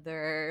the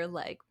other.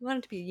 Like we want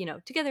it to be,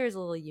 together as a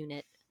little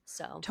unit.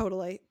 So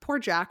totally. Poor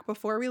Jack,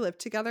 before we lived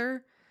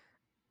together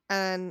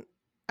and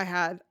I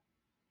had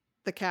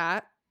the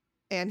cat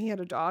and he had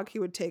a dog, he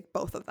would take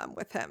both of them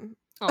with him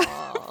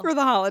for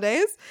the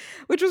holidays,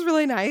 which was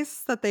really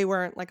nice that they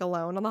weren't like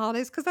alone on the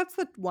holidays, because that's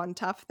the one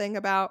tough thing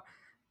about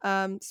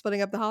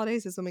splitting up the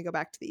holidays is when we go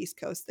back to the East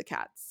Coast, the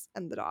cats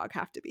and the dog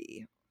have to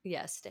be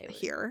stay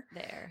here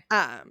there.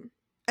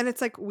 And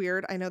it's like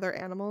weird. I know they're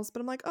animals, but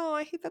I'm like, oh,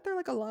 I hate that they're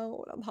like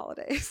alone on the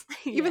holidays.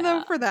 Even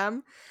though for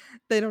them,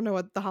 they don't know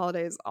what the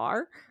holidays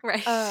are.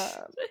 Right.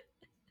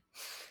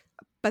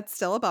 But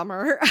still a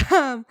bummer.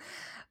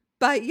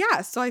 But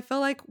yeah, so I feel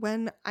like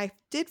when I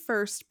did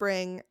first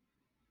bring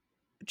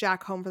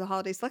Jack home for the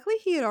holidays, luckily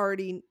he had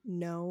already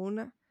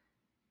known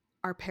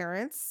our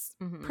parents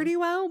pretty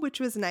well, which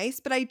was nice.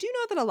 But I do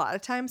know that a lot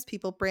of times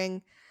people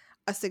bring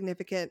a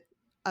significant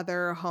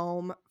other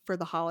home for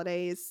the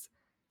holidays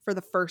for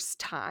the first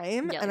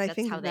time. Yeah, and like I that's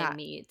think how they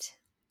meet.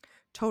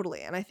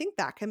 Totally. And I think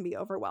that can be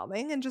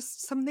overwhelming. And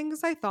just some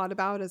things I thought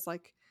about is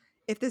like,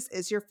 if this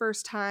is your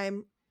first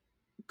time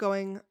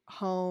going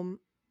home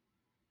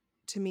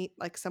to meet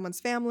like someone's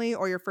family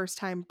or your first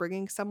time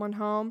bringing someone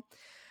home,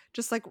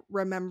 just like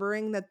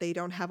remembering that they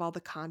don't have all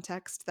the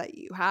context that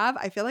you have.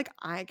 I feel like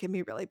I can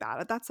be really bad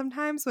at that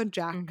sometimes when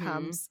Jack Mm-hmm.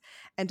 comes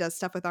and does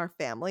stuff with our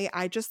family.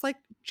 I just like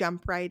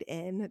jump right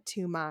in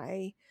to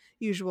my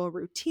usual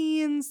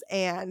routines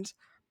and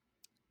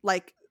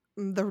like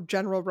the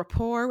general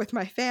rapport with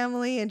my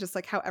family and just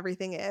like how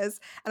everything is,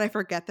 and I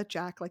forget that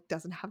Jack like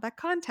doesn't have that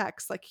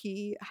context. Like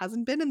he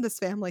hasn't been in this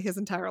family his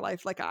entire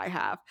life like I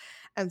have,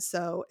 and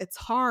so it's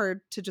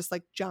hard to just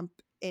like jump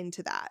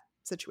into that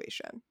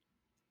situation.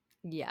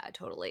 Yeah,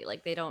 totally.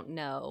 Like they don't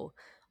know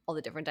all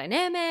the different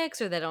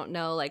dynamics or they don't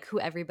know like who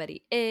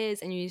everybody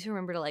is, and you need to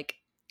remember to like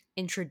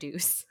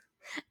introduce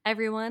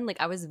everyone.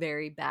 Like I was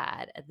very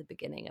bad at the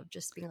beginning of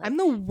just being like I'm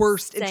the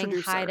worst saying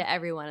hi introducer. to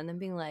everyone and then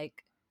being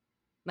like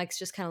Mike's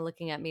just kind of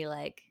looking at me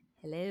like,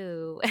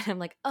 "Hello." And I'm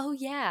like, "Oh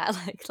yeah,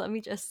 like let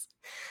me just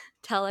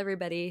tell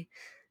everybody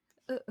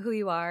who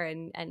you are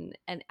and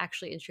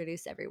actually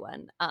introduce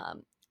everyone."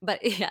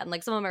 But yeah, and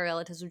like some of my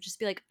relatives would just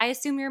be like, "I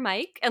assume you're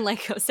Mike," and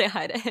like go say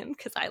hi to him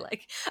because I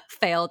like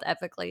failed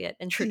epically at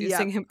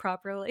introducing Yep. him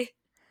properly.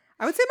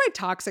 I would say my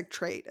toxic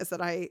trait is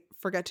that I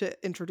forget to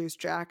introduce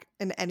Jack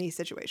in any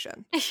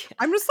situation.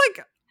 I'm just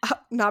like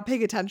not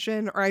paying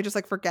attention, or I just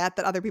like forget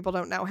that other people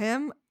don't know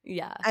him,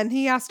 Yeah. and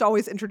he has to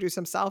always introduce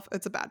himself.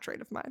 It's a bad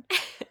trait of mine.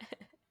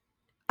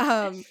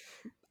 Um,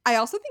 I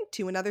also think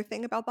too, another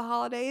thing about the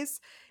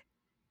holidays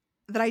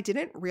that I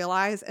didn't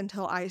realize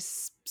until I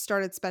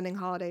started spending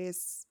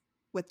holidays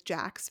with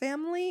Jack's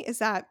family is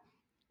that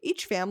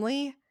each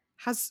family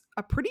has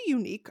a pretty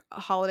unique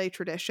holiday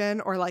tradition,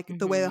 or like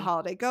the way the Hmm.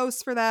 holiday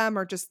goes for them,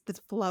 or just the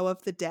flow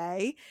of the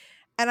day.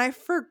 And I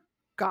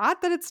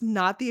forgot that it's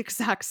not the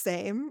exact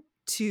same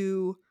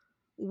to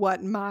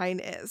what mine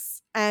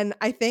is. And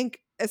I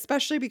think,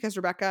 especially because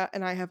Rebecca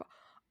and I have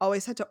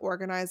always had to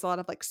organize a lot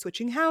of like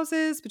switching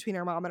houses between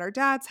our mom and our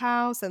dad's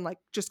house, and like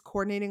just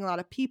coordinating a lot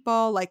of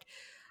people. Like,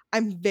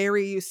 I'm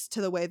very used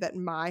to the way that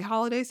my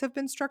holidays have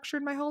been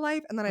structured my whole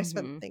life. And then I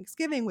spent Hmm.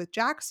 Thanksgiving with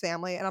Jack's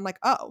family, and I'm like,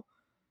 oh,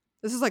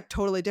 this is like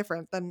totally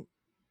different than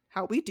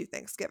how we do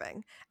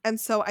Thanksgiving. And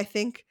so I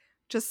think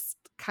just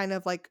kind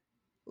of like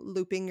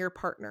looping your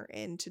partner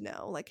in to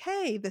know, like,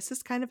 hey, this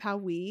is kind of how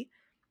we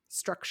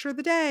structure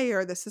the day,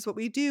 or this is what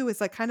we do, is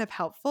like kind of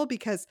helpful,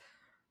 because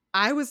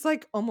I was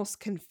like almost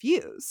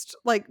confused,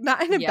 like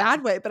not in a Yeah.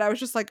 bad way, but I was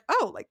just like,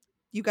 oh, like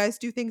you guys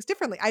do things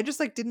differently. I just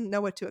like didn't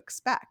know what to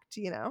expect,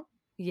 you know?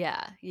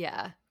 Yeah.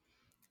 Yeah.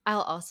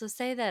 I'll also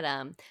say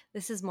that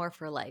this is more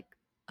for like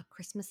a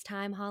Christmas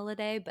time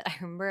holiday, but I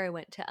remember I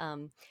went to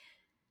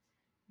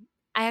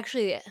I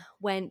actually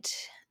went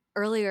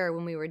earlier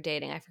when we were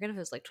dating. I forget if it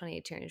was like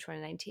 2018 or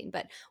 2019,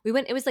 but we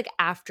went, it was like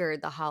after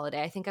the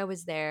holiday. I think I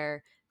was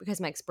there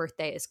because Mike's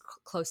birthday is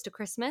close to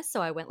Christmas.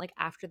 So I went like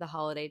after the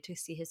holiday to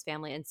see his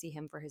family and see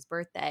him for his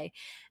birthday.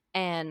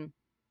 And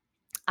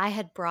I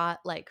had brought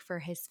like for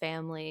his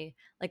family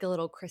like a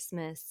little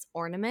Christmas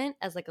ornament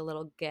as like a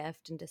little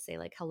gift and to say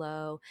like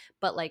hello,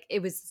 but like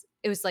it was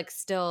like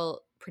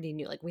still pretty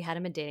new. Like we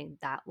hadn't been dating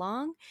that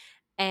long,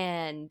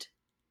 and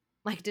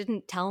like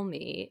didn't tell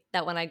me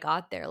that when I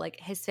got there, like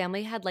his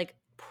family had like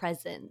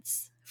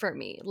presents for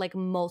me, like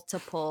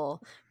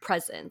multiple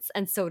presents,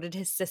 and so did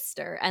his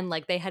sister, and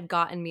like they had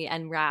gotten me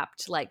and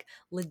wrapped like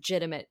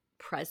legitimate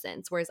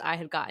presents, whereas I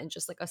had gotten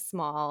just like a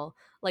small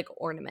like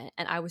ornament,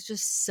 and I was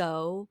just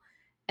so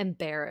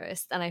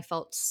embarrassed and I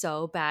felt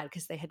so bad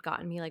because they had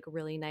gotten me like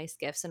really nice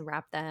gifts and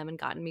wrapped them and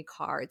gotten me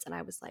cards, and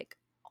I was like,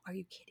 are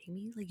you kidding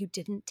me? Like, you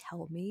didn't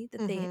tell me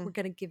that they Mm-hmm. were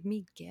going to give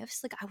me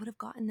gifts? Like, I would have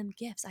gotten them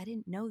gifts. I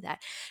didn't know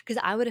that because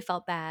I would have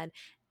felt bad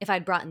if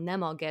I'd brought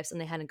them all gifts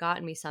and they hadn't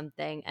gotten me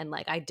something. And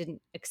like, I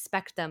didn't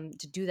expect them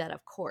to do that,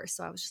 of course.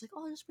 So I was just like,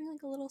 oh, I'll just bring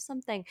like a little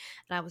something.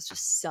 And I was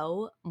just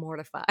so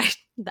mortified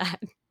that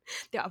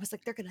I was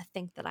like, they're going to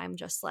think that I'm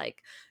just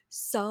like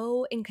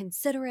so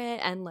inconsiderate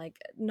and like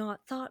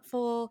not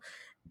thoughtful.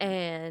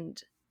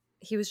 And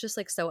he was just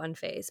like so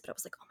unfazed. But I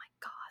was like, oh my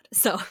God.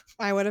 So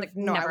I would have like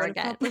no, I never would have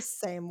again. felt the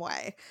same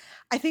way.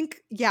 I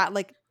think, yeah,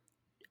 like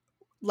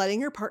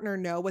letting your partner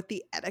know what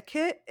the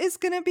etiquette is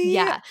going to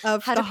be Yeah.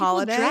 of How the do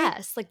people holiday.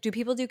 dress? Like, do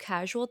people do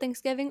casual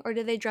Thanksgiving or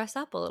do they dress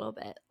up a little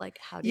bit? Like,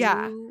 how do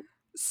Yeah, you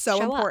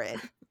so show up?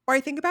 important. Or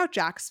I think about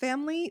Jack's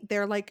family,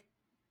 they're like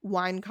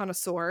wine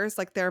connoisseurs,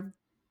 like they're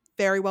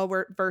very well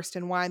versed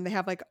in wine. They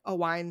have like a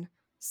wine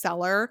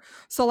cellar.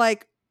 So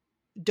like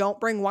don't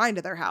bring wine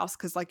to their house,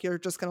 cuz like you're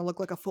just going to look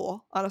like a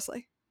fool,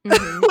 honestly.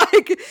 Hmm.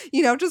 Like,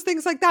 you know, just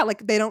things like that.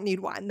 Like they don't need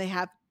wine. They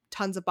have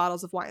tons of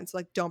bottles of wine. So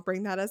like don't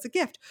bring that as a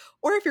gift.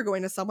 Or if you're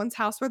going to someone's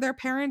house where their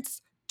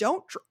parents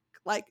don't drink,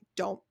 like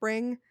don't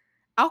bring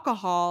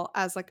alcohol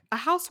as like a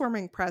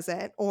housewarming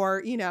present,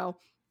 or, you know,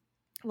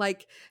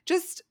 like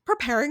just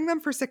preparing them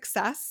for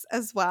success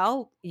as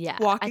well, Yeah,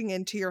 walking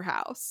into your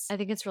house. I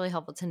think it's really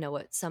helpful to know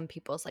what some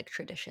people's like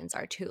traditions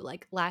are too.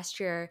 Like last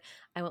year,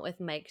 I went with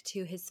Mike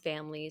to his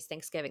family's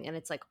Thanksgiving, and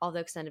it's like all the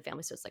extended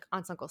family. So it's like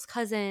aunts, uncles,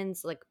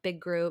 cousins, like big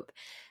group.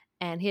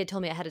 And he had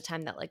told me ahead of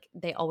time that like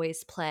they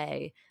always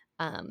play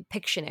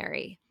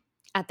Pictionary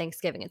at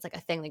Thanksgiving. It's like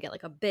a thing. They get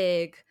like a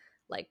big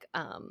like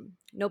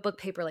notebook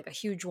paper, like a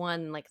huge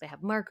one, like they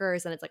have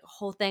markers, and it's like a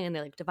whole thing, and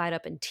they like divide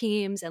up in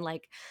teams. And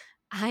like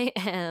I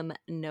am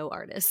no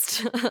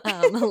artist.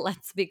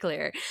 Let's be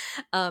clear.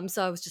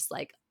 So I was just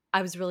like,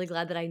 I was really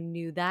glad that I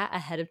knew that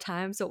ahead of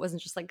time. So it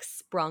wasn't just like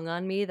sprung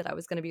on me that I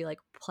was going to be like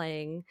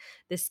playing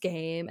this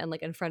game and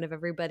like in front of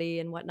everybody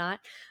and whatnot.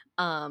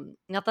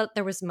 Not that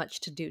there was much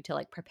to do to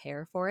like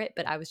prepare for it,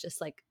 but I was just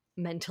like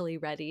mentally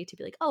ready to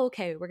be like, oh,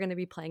 okay, we're going to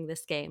be playing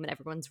this game and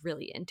everyone's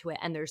really into it.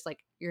 And there's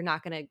like, you're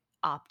not going to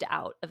opt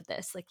out of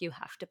this. Like you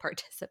have to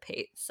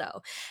participate.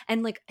 So,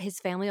 and like his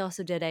family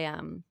also did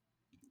a,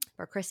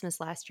 for Christmas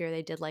last year,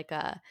 they did like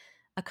a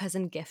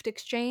cousin gift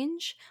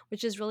exchange,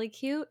 which is really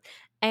cute.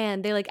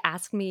 And they like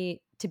asked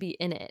me to be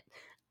in it.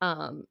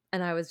 And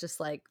I was just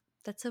like,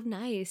 that's so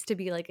nice to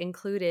be like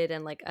included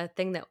and like a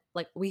thing that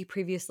like we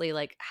previously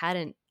like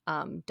hadn't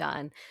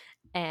done.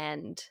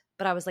 And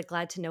but I was like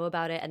glad to know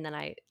about it. And then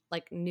I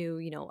like knew,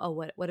 you know, oh,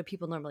 what do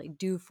people normally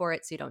do for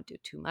it? So you don't do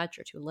too much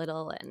or too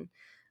little. And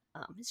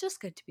it's just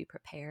good to be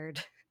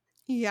prepared.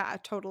 Yeah,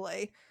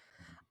 totally.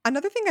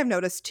 Another thing I've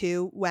noticed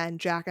too when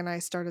Jack and I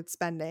started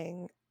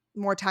spending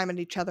more time at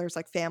each other's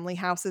like family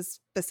houses,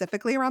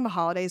 specifically around the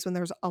holidays when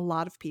there's a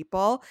lot of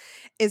people,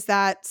 is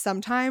that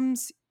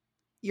sometimes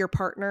your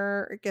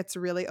partner gets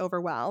really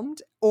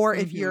overwhelmed, or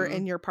if you're Hmm.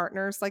 in your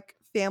partner's like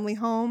family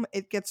home,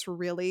 it gets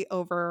really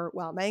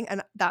overwhelming.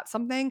 And that's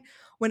something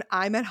when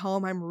I'm at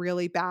home, I'm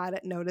really bad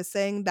at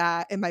noticing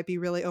that it might be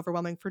really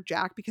overwhelming for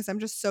Jack because I'm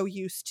just so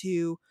used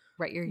to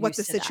Right. You're what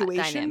the used to that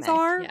situations dynamic.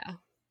 are. Yeah.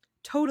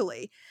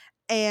 Totally.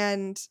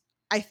 And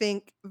I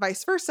think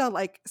vice versa,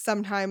 like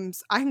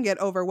sometimes I can get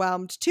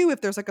overwhelmed too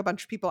if there's like a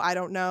bunch of people I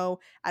don't know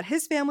at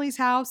his family's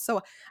house. So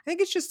I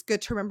think it's just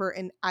good to remember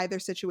in either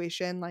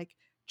situation, like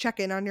check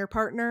in on your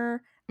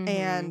partner Hmm.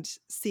 and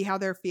see how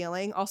they're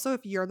feeling. Also,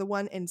 if you're the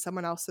one in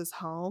someone else's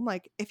home,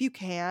 like if you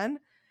can,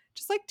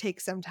 just like take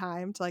some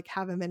time to like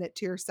have a minute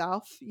to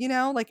yourself, you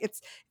know? Like it's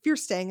if you're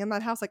staying in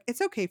that house, like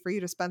it's okay for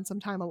you to spend some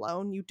time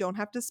alone. You don't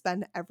have to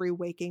spend every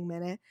waking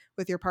minute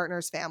with your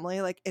partner's family.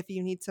 Like if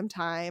you need some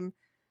time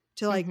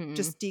to like Hmm.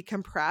 just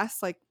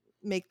decompress, like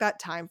make that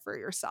time for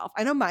yourself.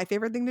 I know my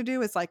favorite thing to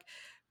do is like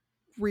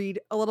read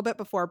a little bit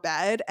before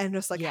bed and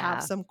just like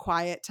have Yeah. some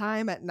quiet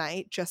time at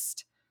night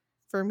just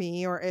for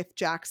me, or if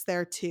Jack's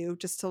there too,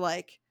 just to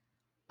like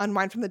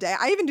unwind from the day.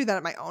 I even do that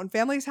at my own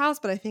family's house,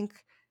 but I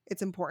think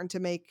it's important to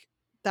make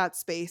that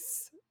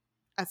space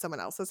at someone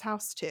else's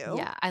house too.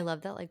 Yeah, I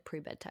love that like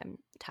pre-bedtime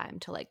time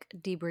to like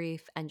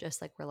debrief and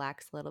just like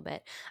relax a little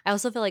bit. I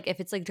also feel like if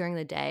it's like during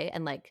the day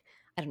and like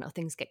I don't know,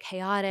 things get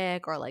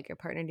chaotic or like your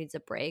partner needs a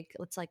break,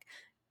 let's like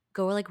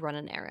go like run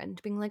an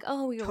errand, being like,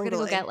 "Oh, we're gonna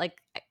go get Totally.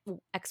 like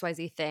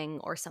XYZ thing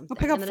or Go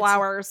pick something." up And then it's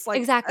flowers.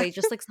 Like exactly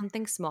just like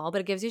something small,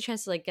 but it gives you a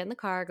chance to like get in the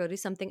car, go do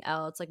something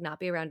else, like not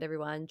be around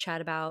everyone,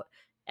 chat about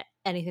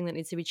anything that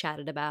needs to be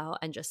chatted about,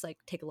 and just like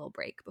take a little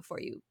break before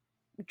you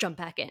jump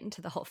back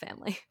into the whole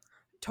family.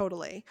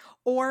 totally.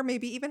 Or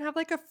maybe even have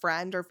like a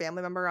friend or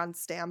family member on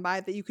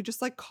standby that you could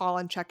just like call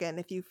and check in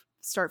if you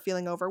start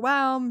feeling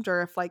overwhelmed,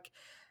 or if like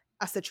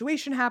a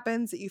situation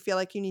happens that you feel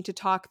like you need to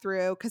talk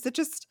through, because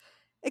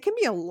it can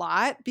be a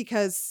lot,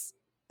 because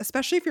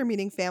especially if you're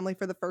meeting family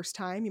for the first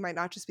time, you might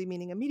not just be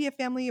meeting immediate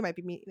family, you might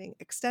be meeting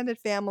extended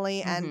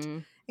family, and Hmm.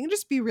 it can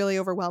just be really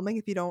overwhelming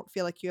if you don't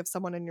feel like you have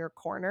someone in your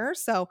corner.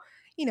 So,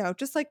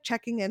 just like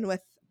checking in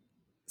with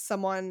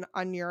someone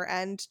on your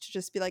end to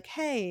just be like,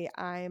 "Hey,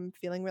 I'm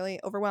feeling really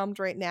overwhelmed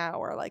right now,"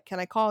 or like, "Can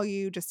I call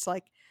you?" just to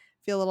like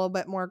feel a little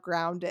bit more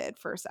grounded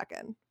for a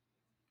second.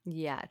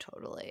 Yeah,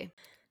 totally.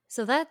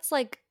 So that's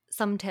like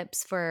some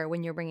tips for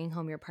when you're bringing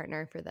home your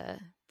partner for the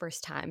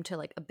first time to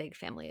like a big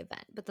family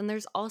event. But then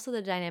there's also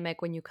the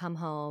dynamic when you come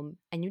home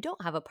and you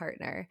don't have a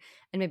partner,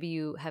 and maybe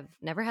you have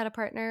never had a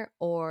partner,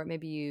 or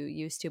maybe you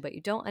used to, but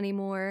you don't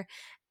anymore.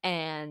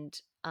 And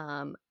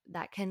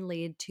that can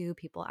lead to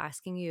people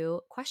asking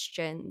you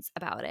questions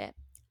about it.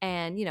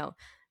 And,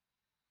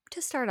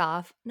 to start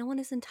off, no one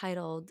is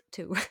entitled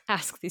to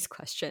ask these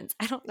questions.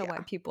 I don't know why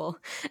Yeah. people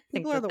think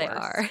People are that the they worst.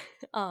 are.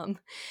 Um,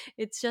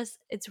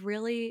 it's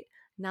really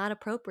not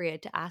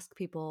appropriate to ask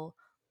people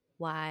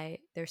why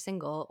they're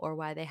single or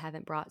why they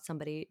haven't brought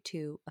somebody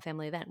to a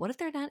family event. What if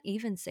they're not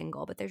even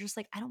single, but they're just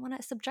like, I don't want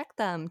to subject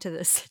them to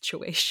this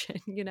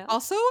situation, you know?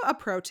 Also, a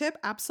pro tip,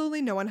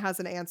 absolutely no one has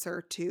an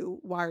answer to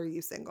why are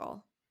you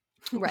single?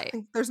 Right.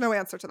 There's no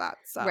answer to that.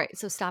 So, Right.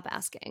 So stop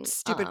asking.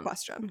 stupid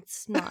question.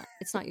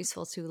 It's not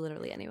useful to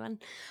literally anyone.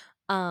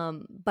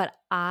 But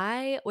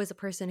I was a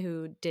person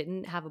who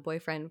didn't have a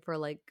boyfriend for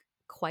like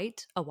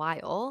quite a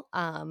while.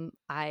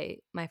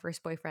 My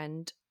first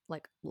boyfriend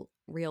like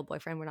real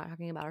boyfriend, we're not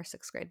talking about our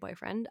 6th grade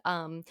boyfriend,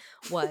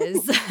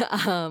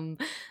 was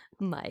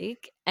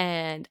Mike,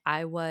 and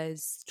I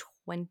was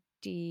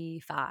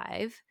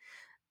 25.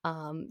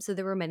 So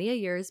there were many a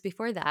years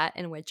before that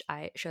in which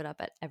I showed up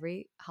at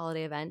every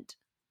holiday event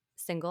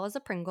single as a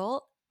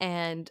Pringle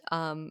and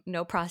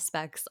no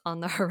prospects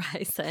on the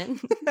horizon.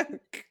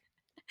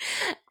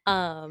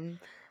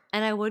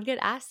 And I would get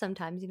asked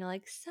sometimes,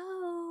 like, so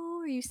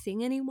are you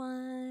seeing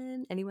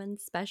anyone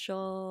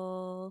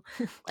special?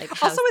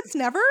 Like, also, it's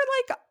never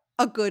like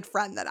a good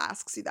friend that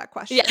asks you that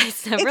question. Yeah,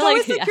 it's never it's like,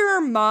 always like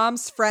your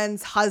mom's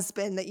friend's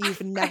husband that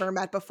you've never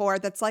met before.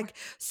 That's like,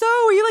 so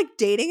are you like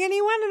dating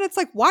anyone? And it's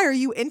like, why are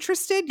you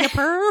interested? You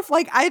perv.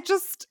 Like,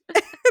 it's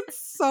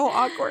so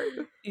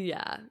awkward.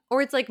 Yeah.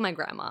 Or it's like my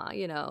grandma,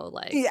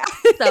 like, yeah.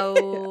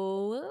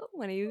 So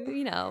when are you,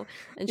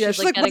 and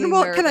she's like getting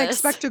when nervous. Can I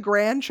expect a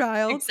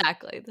grandchild?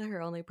 Exactly. That's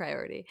her only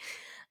priority.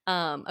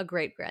 A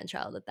great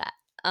grandchild at that.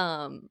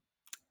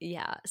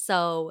 Yeah.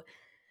 So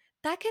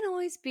that can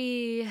always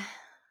be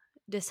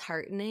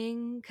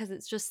disheartening because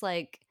it's just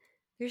like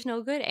there's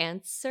no good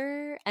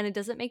answer and it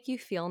doesn't make you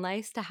feel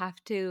nice to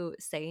have to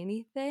say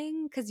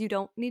anything because you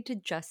don't need to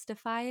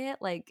justify it.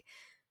 Like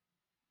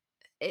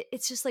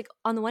it's just like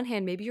on the one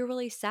hand maybe you're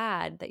really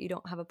sad that you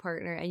don't have a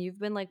partner and you've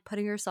been like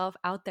putting yourself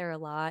out there a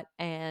lot,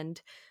 and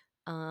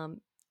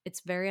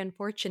it's very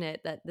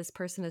unfortunate that this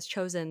person has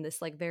chosen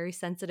this like very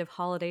sensitive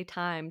holiday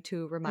time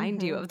to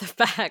remind you of the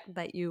fact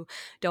that you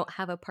don't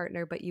have a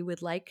partner but you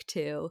would like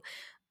to,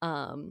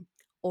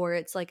 or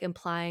it's like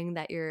implying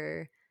that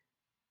you're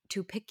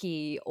too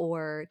picky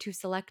or too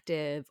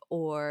selective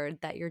or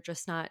that you're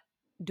just not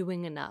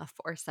doing enough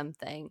or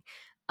something.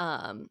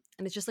 And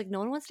it's just like no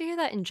one wants to hear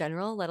that in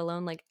general, let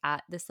alone like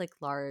at this like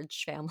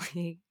large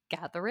family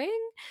gathering.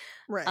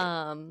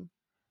 Right.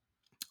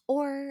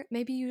 Or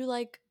maybe you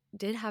like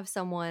did have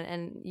someone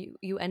and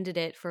you ended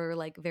it for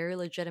like very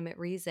legitimate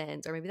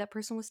reasons, or maybe that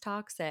person was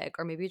toxic,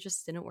 or maybe it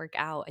just didn't work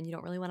out and you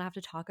don't really want to have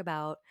to talk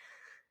about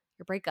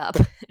your breakup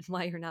and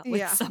why you're not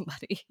with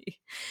somebody.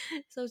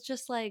 So it's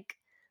just like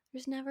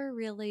there's never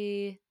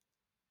really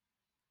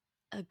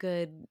a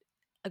good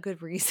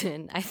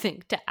reason, I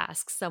think, to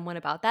ask someone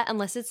about that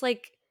unless it's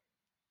like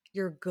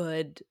your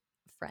good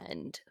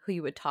friend who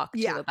you would talk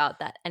to about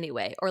that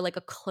anyway, or like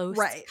a close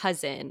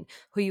cousin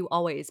who you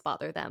always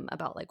bother them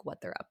about like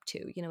what they're up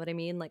to. You know what I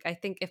mean? Like I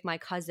think if my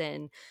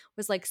cousin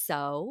was like,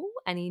 so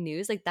any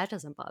news, like that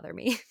doesn't bother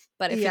me.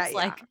 But if it's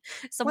like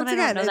someone I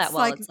don't know that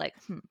well, it's like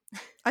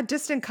a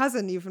distant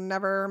cousin you've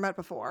never met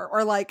before,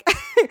 or like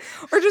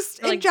or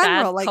just or like in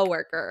general, bad like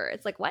coworker.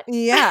 It's like what?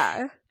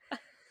 Yeah.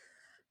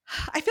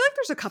 I feel like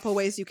there's a couple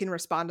ways you can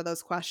respond to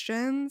those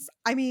questions.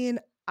 I mean,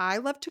 I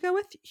love to go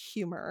with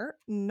humor,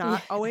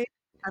 not always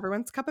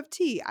everyone's cup of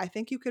tea. I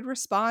think you could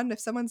respond if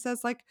someone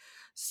says like,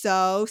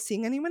 so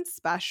seeing anyone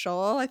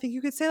special, I think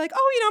you could say like,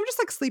 oh, I'm just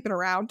like sleeping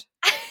around.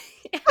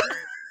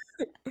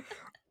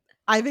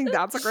 I think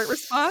that's a great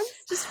response.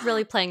 Just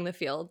really playing the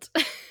field.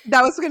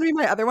 That was going to be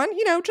my other one,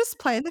 just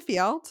playing the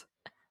field.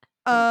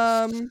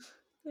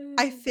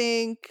 I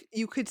think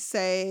you could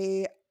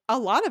say a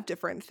lot of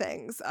different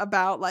things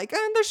about like,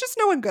 there's just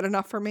no one good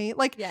enough for me.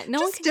 Like,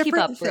 no one can keep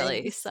up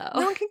really. So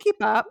no one can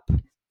keep up.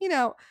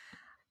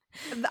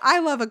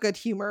 I love a good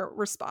humor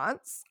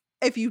response.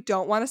 If you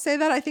don't want to say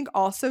that, I think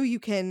also you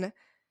can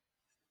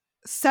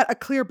set a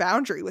clear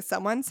boundary with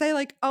someone. Say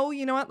like, oh,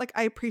 you know what? Like,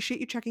 I appreciate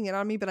you checking in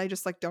on me, but I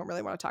just like don't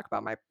really want to talk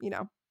about my,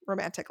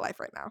 romantic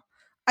life right now.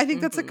 I think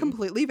that's a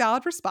completely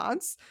valid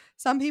response.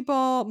 Some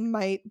people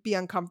might be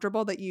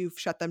uncomfortable that you've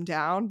shut them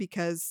down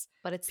because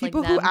but it's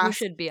people like them who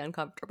should be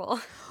uncomfortable.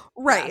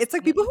 Right. It's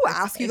like people who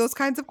ask you those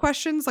kinds of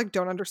questions like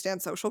don't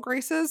understand social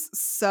graces.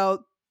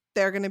 So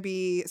they're going to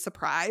be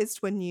surprised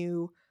when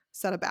you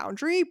set a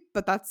boundary,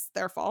 but that's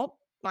their fault,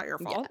 not your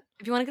fault. Yeah.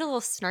 If you want to get a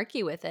little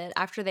snarky with it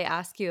after they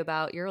ask you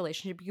about your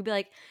relationship, you could be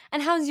like,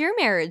 and how's your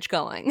marriage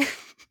going?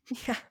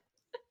 Yeah.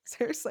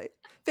 Seriously.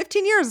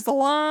 15 years is a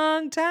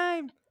long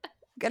time.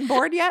 Getting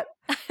bored yet?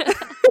 Where's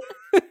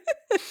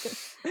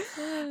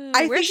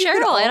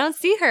Cheryl? I don't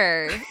see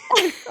her.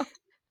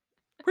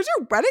 Where's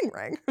your wedding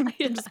ring?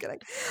 I'm just kidding.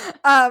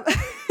 I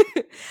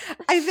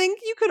think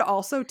you could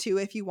also too,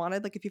 if you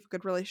wanted, like if you have a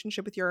good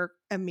relationship with your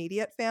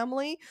immediate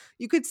family,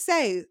 you could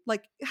say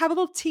like have a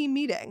little team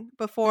meeting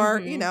before,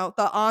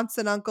 the aunts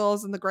and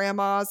uncles and the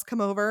grandmas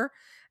come over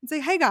and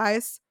say, hey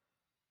guys,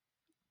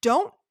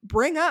 don't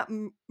bring up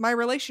my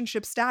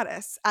relationship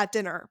status at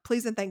dinner,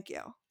 please and thank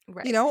you.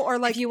 Right. Or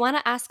like if you want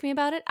to ask me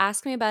about it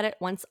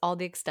once all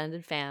the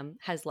extended fam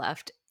has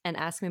left, and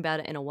ask me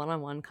about it in a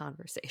one-on-one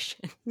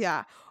conversation.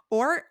 Yeah.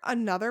 Or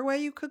another way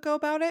you could go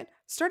about it,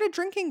 start a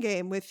drinking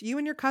game with you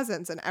and your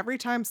cousins, and every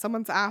time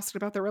someone's asked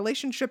about their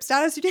relationship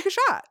status, you take a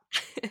shot.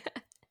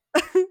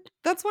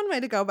 That's one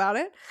way to go about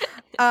it.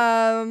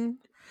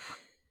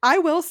 I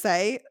will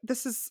say,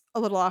 this is a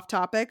little off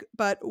topic,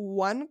 but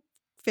one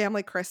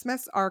family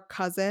Christmas, our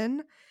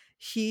cousin,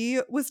 he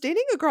was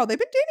dating a girl. They've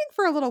been dating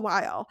for a little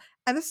while.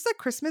 And this is at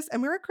Christmas,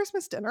 and we were at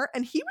Christmas dinner,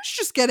 and he was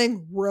just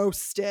getting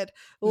roasted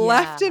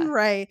left and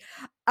right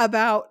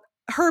about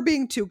her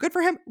being too good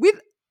for him.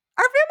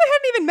 Our family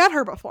hadn't even met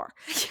her before.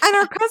 And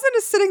our cousin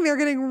is sitting there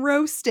getting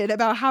roasted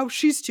about how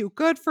she's too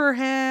good for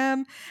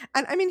him.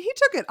 And I mean, he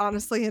took it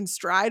honestly in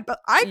stride, but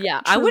I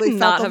would truly felt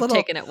not a have little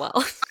taken it well.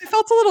 I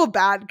felt a little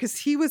bad because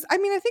he was, I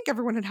mean, I think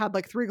everyone had had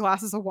like 3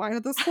 glasses of wine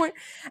at this point,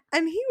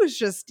 and he was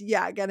just,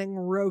 yeah, getting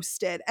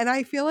roasted. And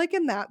I feel like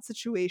in that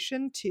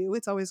situation too,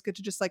 it's always good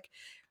to just like,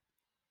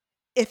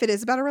 if it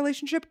is about a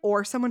relationship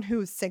or someone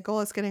who's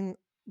single is getting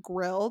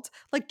grilled,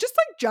 like just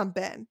like jump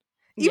in.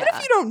 Even if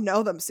Yeah. you don't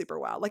know them super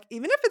well, like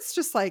even if it's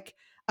just like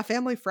a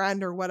family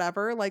friend or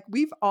whatever, like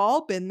we've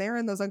all been there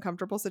in those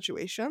uncomfortable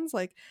situations.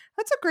 Like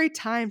that's a great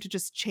time to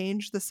just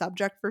change the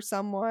subject for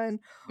someone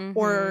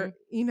or, Mhm.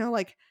 you know,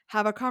 like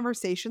have a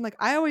conversation. Like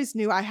I always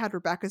knew I had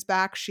Rebecca's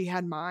back, she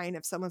had mine.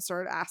 If someone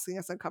started asking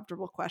us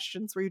uncomfortable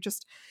questions where you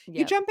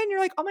Yep. jump in, you're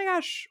like, "Oh my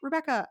gosh,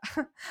 Rebecca,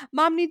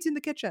 mom needs you in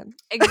the kitchen."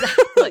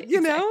 Exactly, You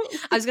exactly. know?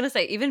 I was gonna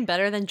say, even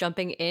better than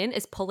jumping in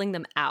is pulling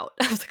them out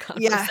of the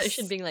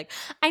conversation, Yes. being like,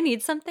 "I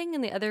need something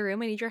in the other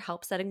room. I need your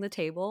help setting the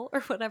table,"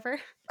 or whatever.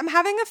 I'm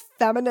having a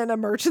feminine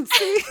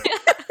emergency.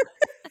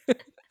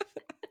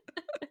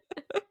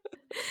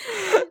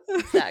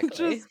 Exactly.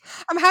 Just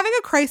I'm having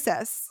a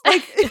crisis.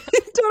 Like, you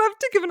don't have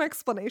to give an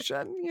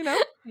explanation, you know?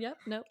 Yep,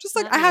 nope, Just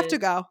like, not I have to needed.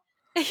 go.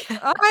 Yeah.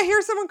 Oh, I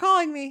hear someone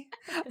calling me.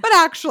 But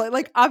actually,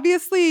 like,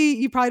 obviously,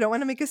 you probably don't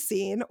want to make a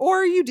scene,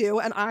 or you do,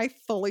 and I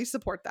fully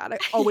support that. I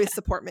always Yeah.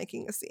 support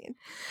making a scene.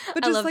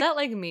 But I just love like, that,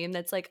 like, meme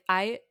that's like,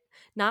 I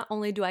not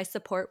only do I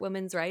support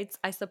women's rights,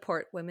 I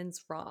support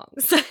women's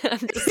wrongs. I'm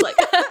just like,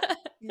 I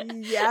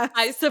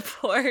yes,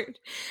 support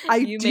I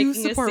you do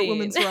making a support scene.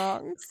 women's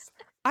wrongs.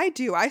 I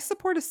do. I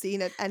support a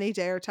scene at any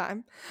day or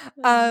time.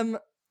 Uh, Um,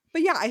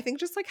 but yeah, I think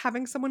just like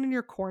having someone in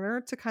your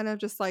corner to kind of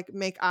just like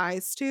make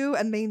eyes to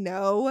and they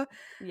know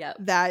Yep.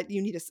 that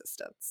you need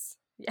assistance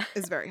Yeah.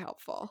 is very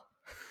helpful.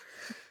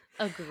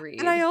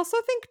 And I Agreed. also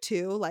think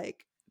too,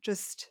 like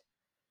just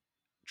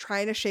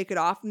trying to shake it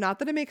off. Not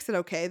that it makes it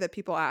okay that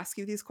people ask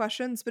you these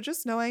questions, but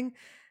just knowing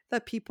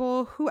that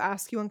people who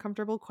ask you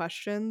uncomfortable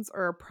questions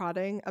or are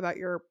prodding about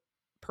your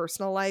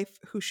personal life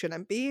who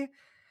shouldn't be,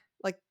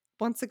 like,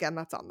 once again,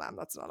 that's on them.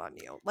 That's not on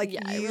you. Like,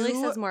 Yeah, it really you,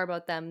 says more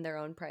about them, their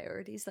own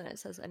priorities, than it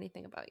says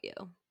anything about you.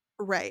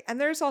 right. And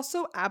there's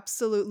also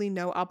absolutely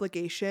no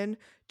obligation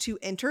to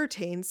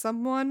entertain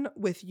someone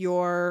with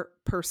your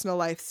personal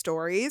life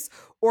stories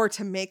or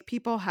to make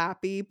people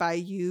happy by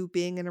you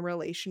being in a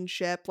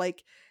relationship.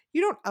 Like,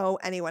 you don't owe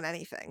anyone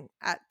anything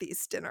at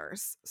these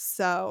dinners.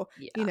 So,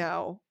 you Yeah.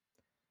 know,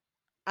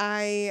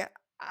 I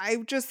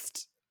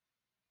just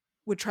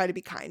would try to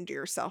be kind to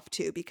yourself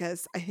too,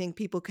 because I think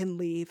people can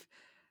leave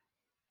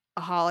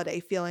a holiday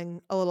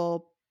feeling a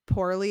little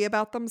poorly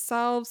about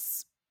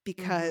themselves Mhm.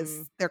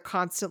 because they're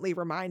constantly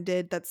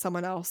reminded that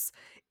someone else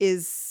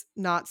is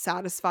not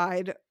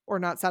satisfied or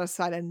not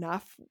satisfied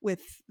enough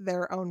with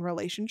their own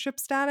relationship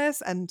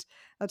status. And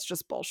that's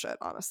just bullshit,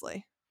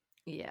 honestly.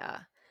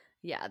 Yeah.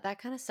 Yeah, that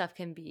kind of stuff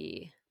can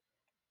be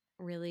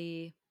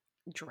really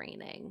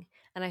draining.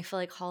 And I feel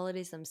like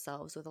holidays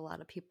themselves with a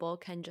lot of people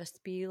can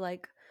just be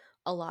like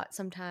a lot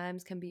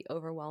sometimes, can be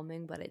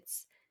overwhelming, but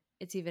it's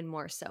even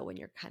more so when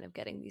you're kind of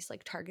getting these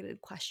like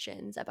targeted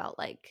questions about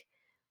like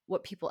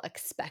what people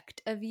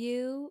expect of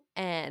you.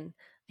 And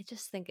I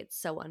just think it's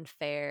so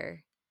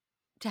unfair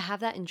to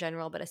have that in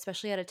general, but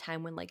especially at a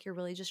time when like you're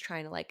really just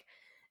trying to like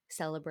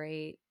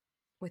celebrate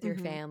with your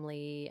Hmm.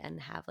 family and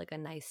have like a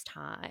nice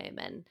time,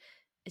 and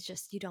it's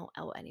just you don't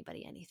owe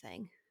anybody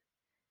anything.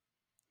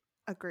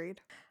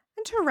 Agreed.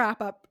 And to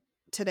wrap up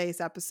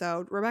today's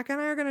episode, Rebecca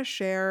and I are going to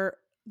share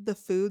the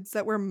foods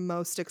that we're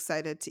most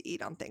excited to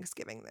eat on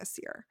Thanksgiving this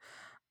year.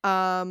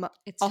 Um,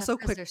 It's tough also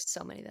because quick there's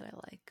so many that I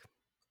like.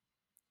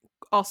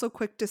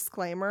 quick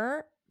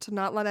disclaimer to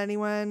not let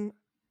anyone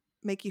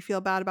make you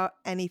feel bad about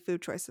any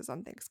food choices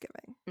on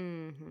Thanksgiving.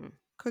 Mm-hmm.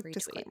 Quick Retweet.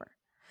 disclaimer.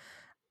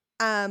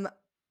 Um,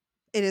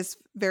 it is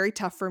very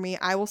tough for me.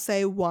 I will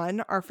say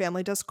one, our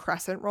family does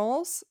crescent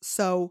rolls,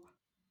 so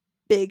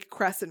big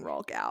crescent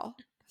roll gal.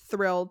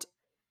 Thrilled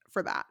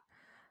for that.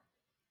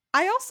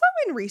 I also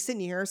in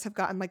recent years have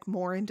gotten like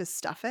more into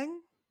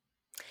stuffing.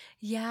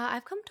 Yeah,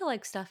 I've come to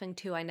like stuffing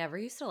too. I never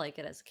used to like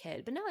it as a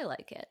kid, but now I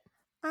like it.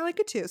 I like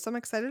it too, so I'm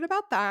excited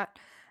about that.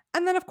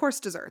 And then of course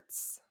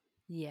desserts.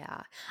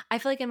 Yeah. I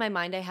feel like in my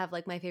mind I have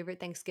like my favorite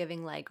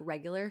Thanksgiving like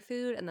regular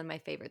food and then my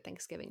favorite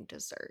Thanksgiving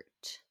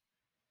dessert.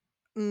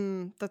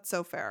 That's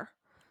so fair.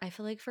 I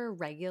feel like for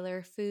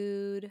regular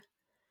food,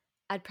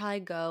 I'd probably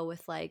go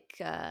with like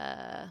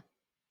probably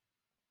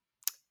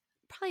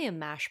a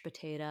mashed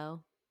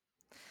potato,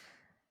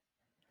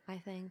 I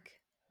think.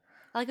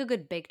 I like a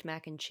good baked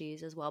mac and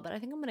cheese as well, but I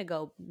think I'm going to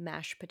go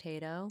mashed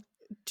potato.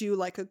 Do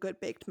like a good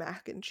baked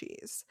mac and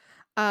cheese.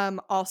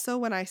 Also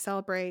when I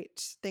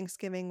celebrate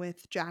Thanksgiving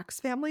with Jack's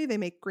family, they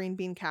make green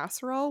bean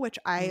casserole, which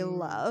I Mm,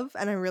 love,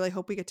 and I really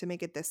hope we get to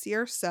make it this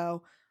year.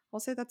 So I'll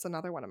say that's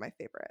another one of my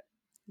favorite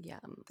yeah.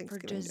 For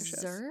Thanksgiving dishes.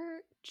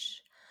 dessert,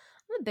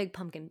 I'm a big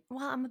pumpkin.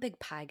 Well, I'm a big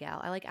pie gal.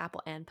 I like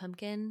apple and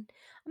pumpkin.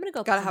 I'm going to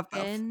go Gotta have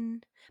both.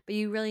 pumpkin, but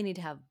you really need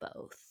to have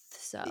both.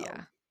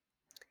 Yeah. So,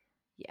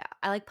 Yeah.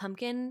 I like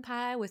pumpkin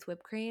pie with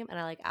whipped cream, and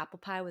I like apple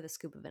pie with a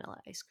scoop of vanilla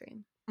ice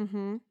cream.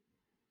 Mm-hmm.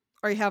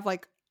 Or you have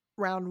like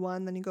round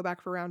one, then you go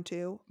back for round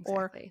two,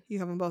 or Exactly. you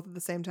have them both at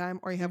the same time,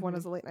 or you have one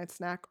as a late night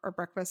snack or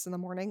breakfast in the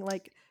morning.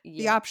 Like the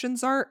Yep.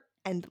 options are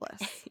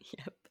endless.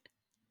 Yep.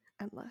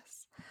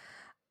 Endless.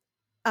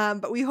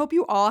 But we hope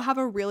you all have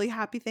a really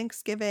happy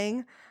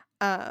Thanksgiving.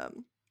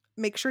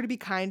 Make sure to be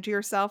kind to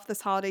yourself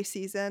this holiday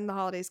season. The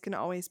holidays can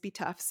always be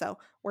tough. So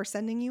we're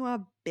sending you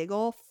a big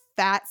ol'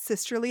 fat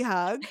sisterly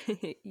hug.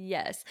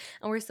 Yes.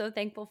 And we're so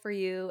thankful for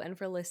you and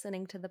for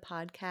listening to the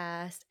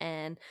podcast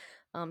and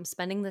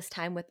spending this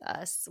time with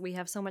us. We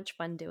have so much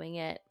fun doing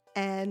it.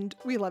 And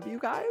we love you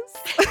guys.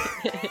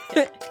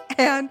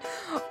 And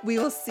we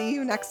will see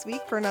you next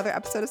week for another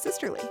episode of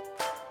Sisterly.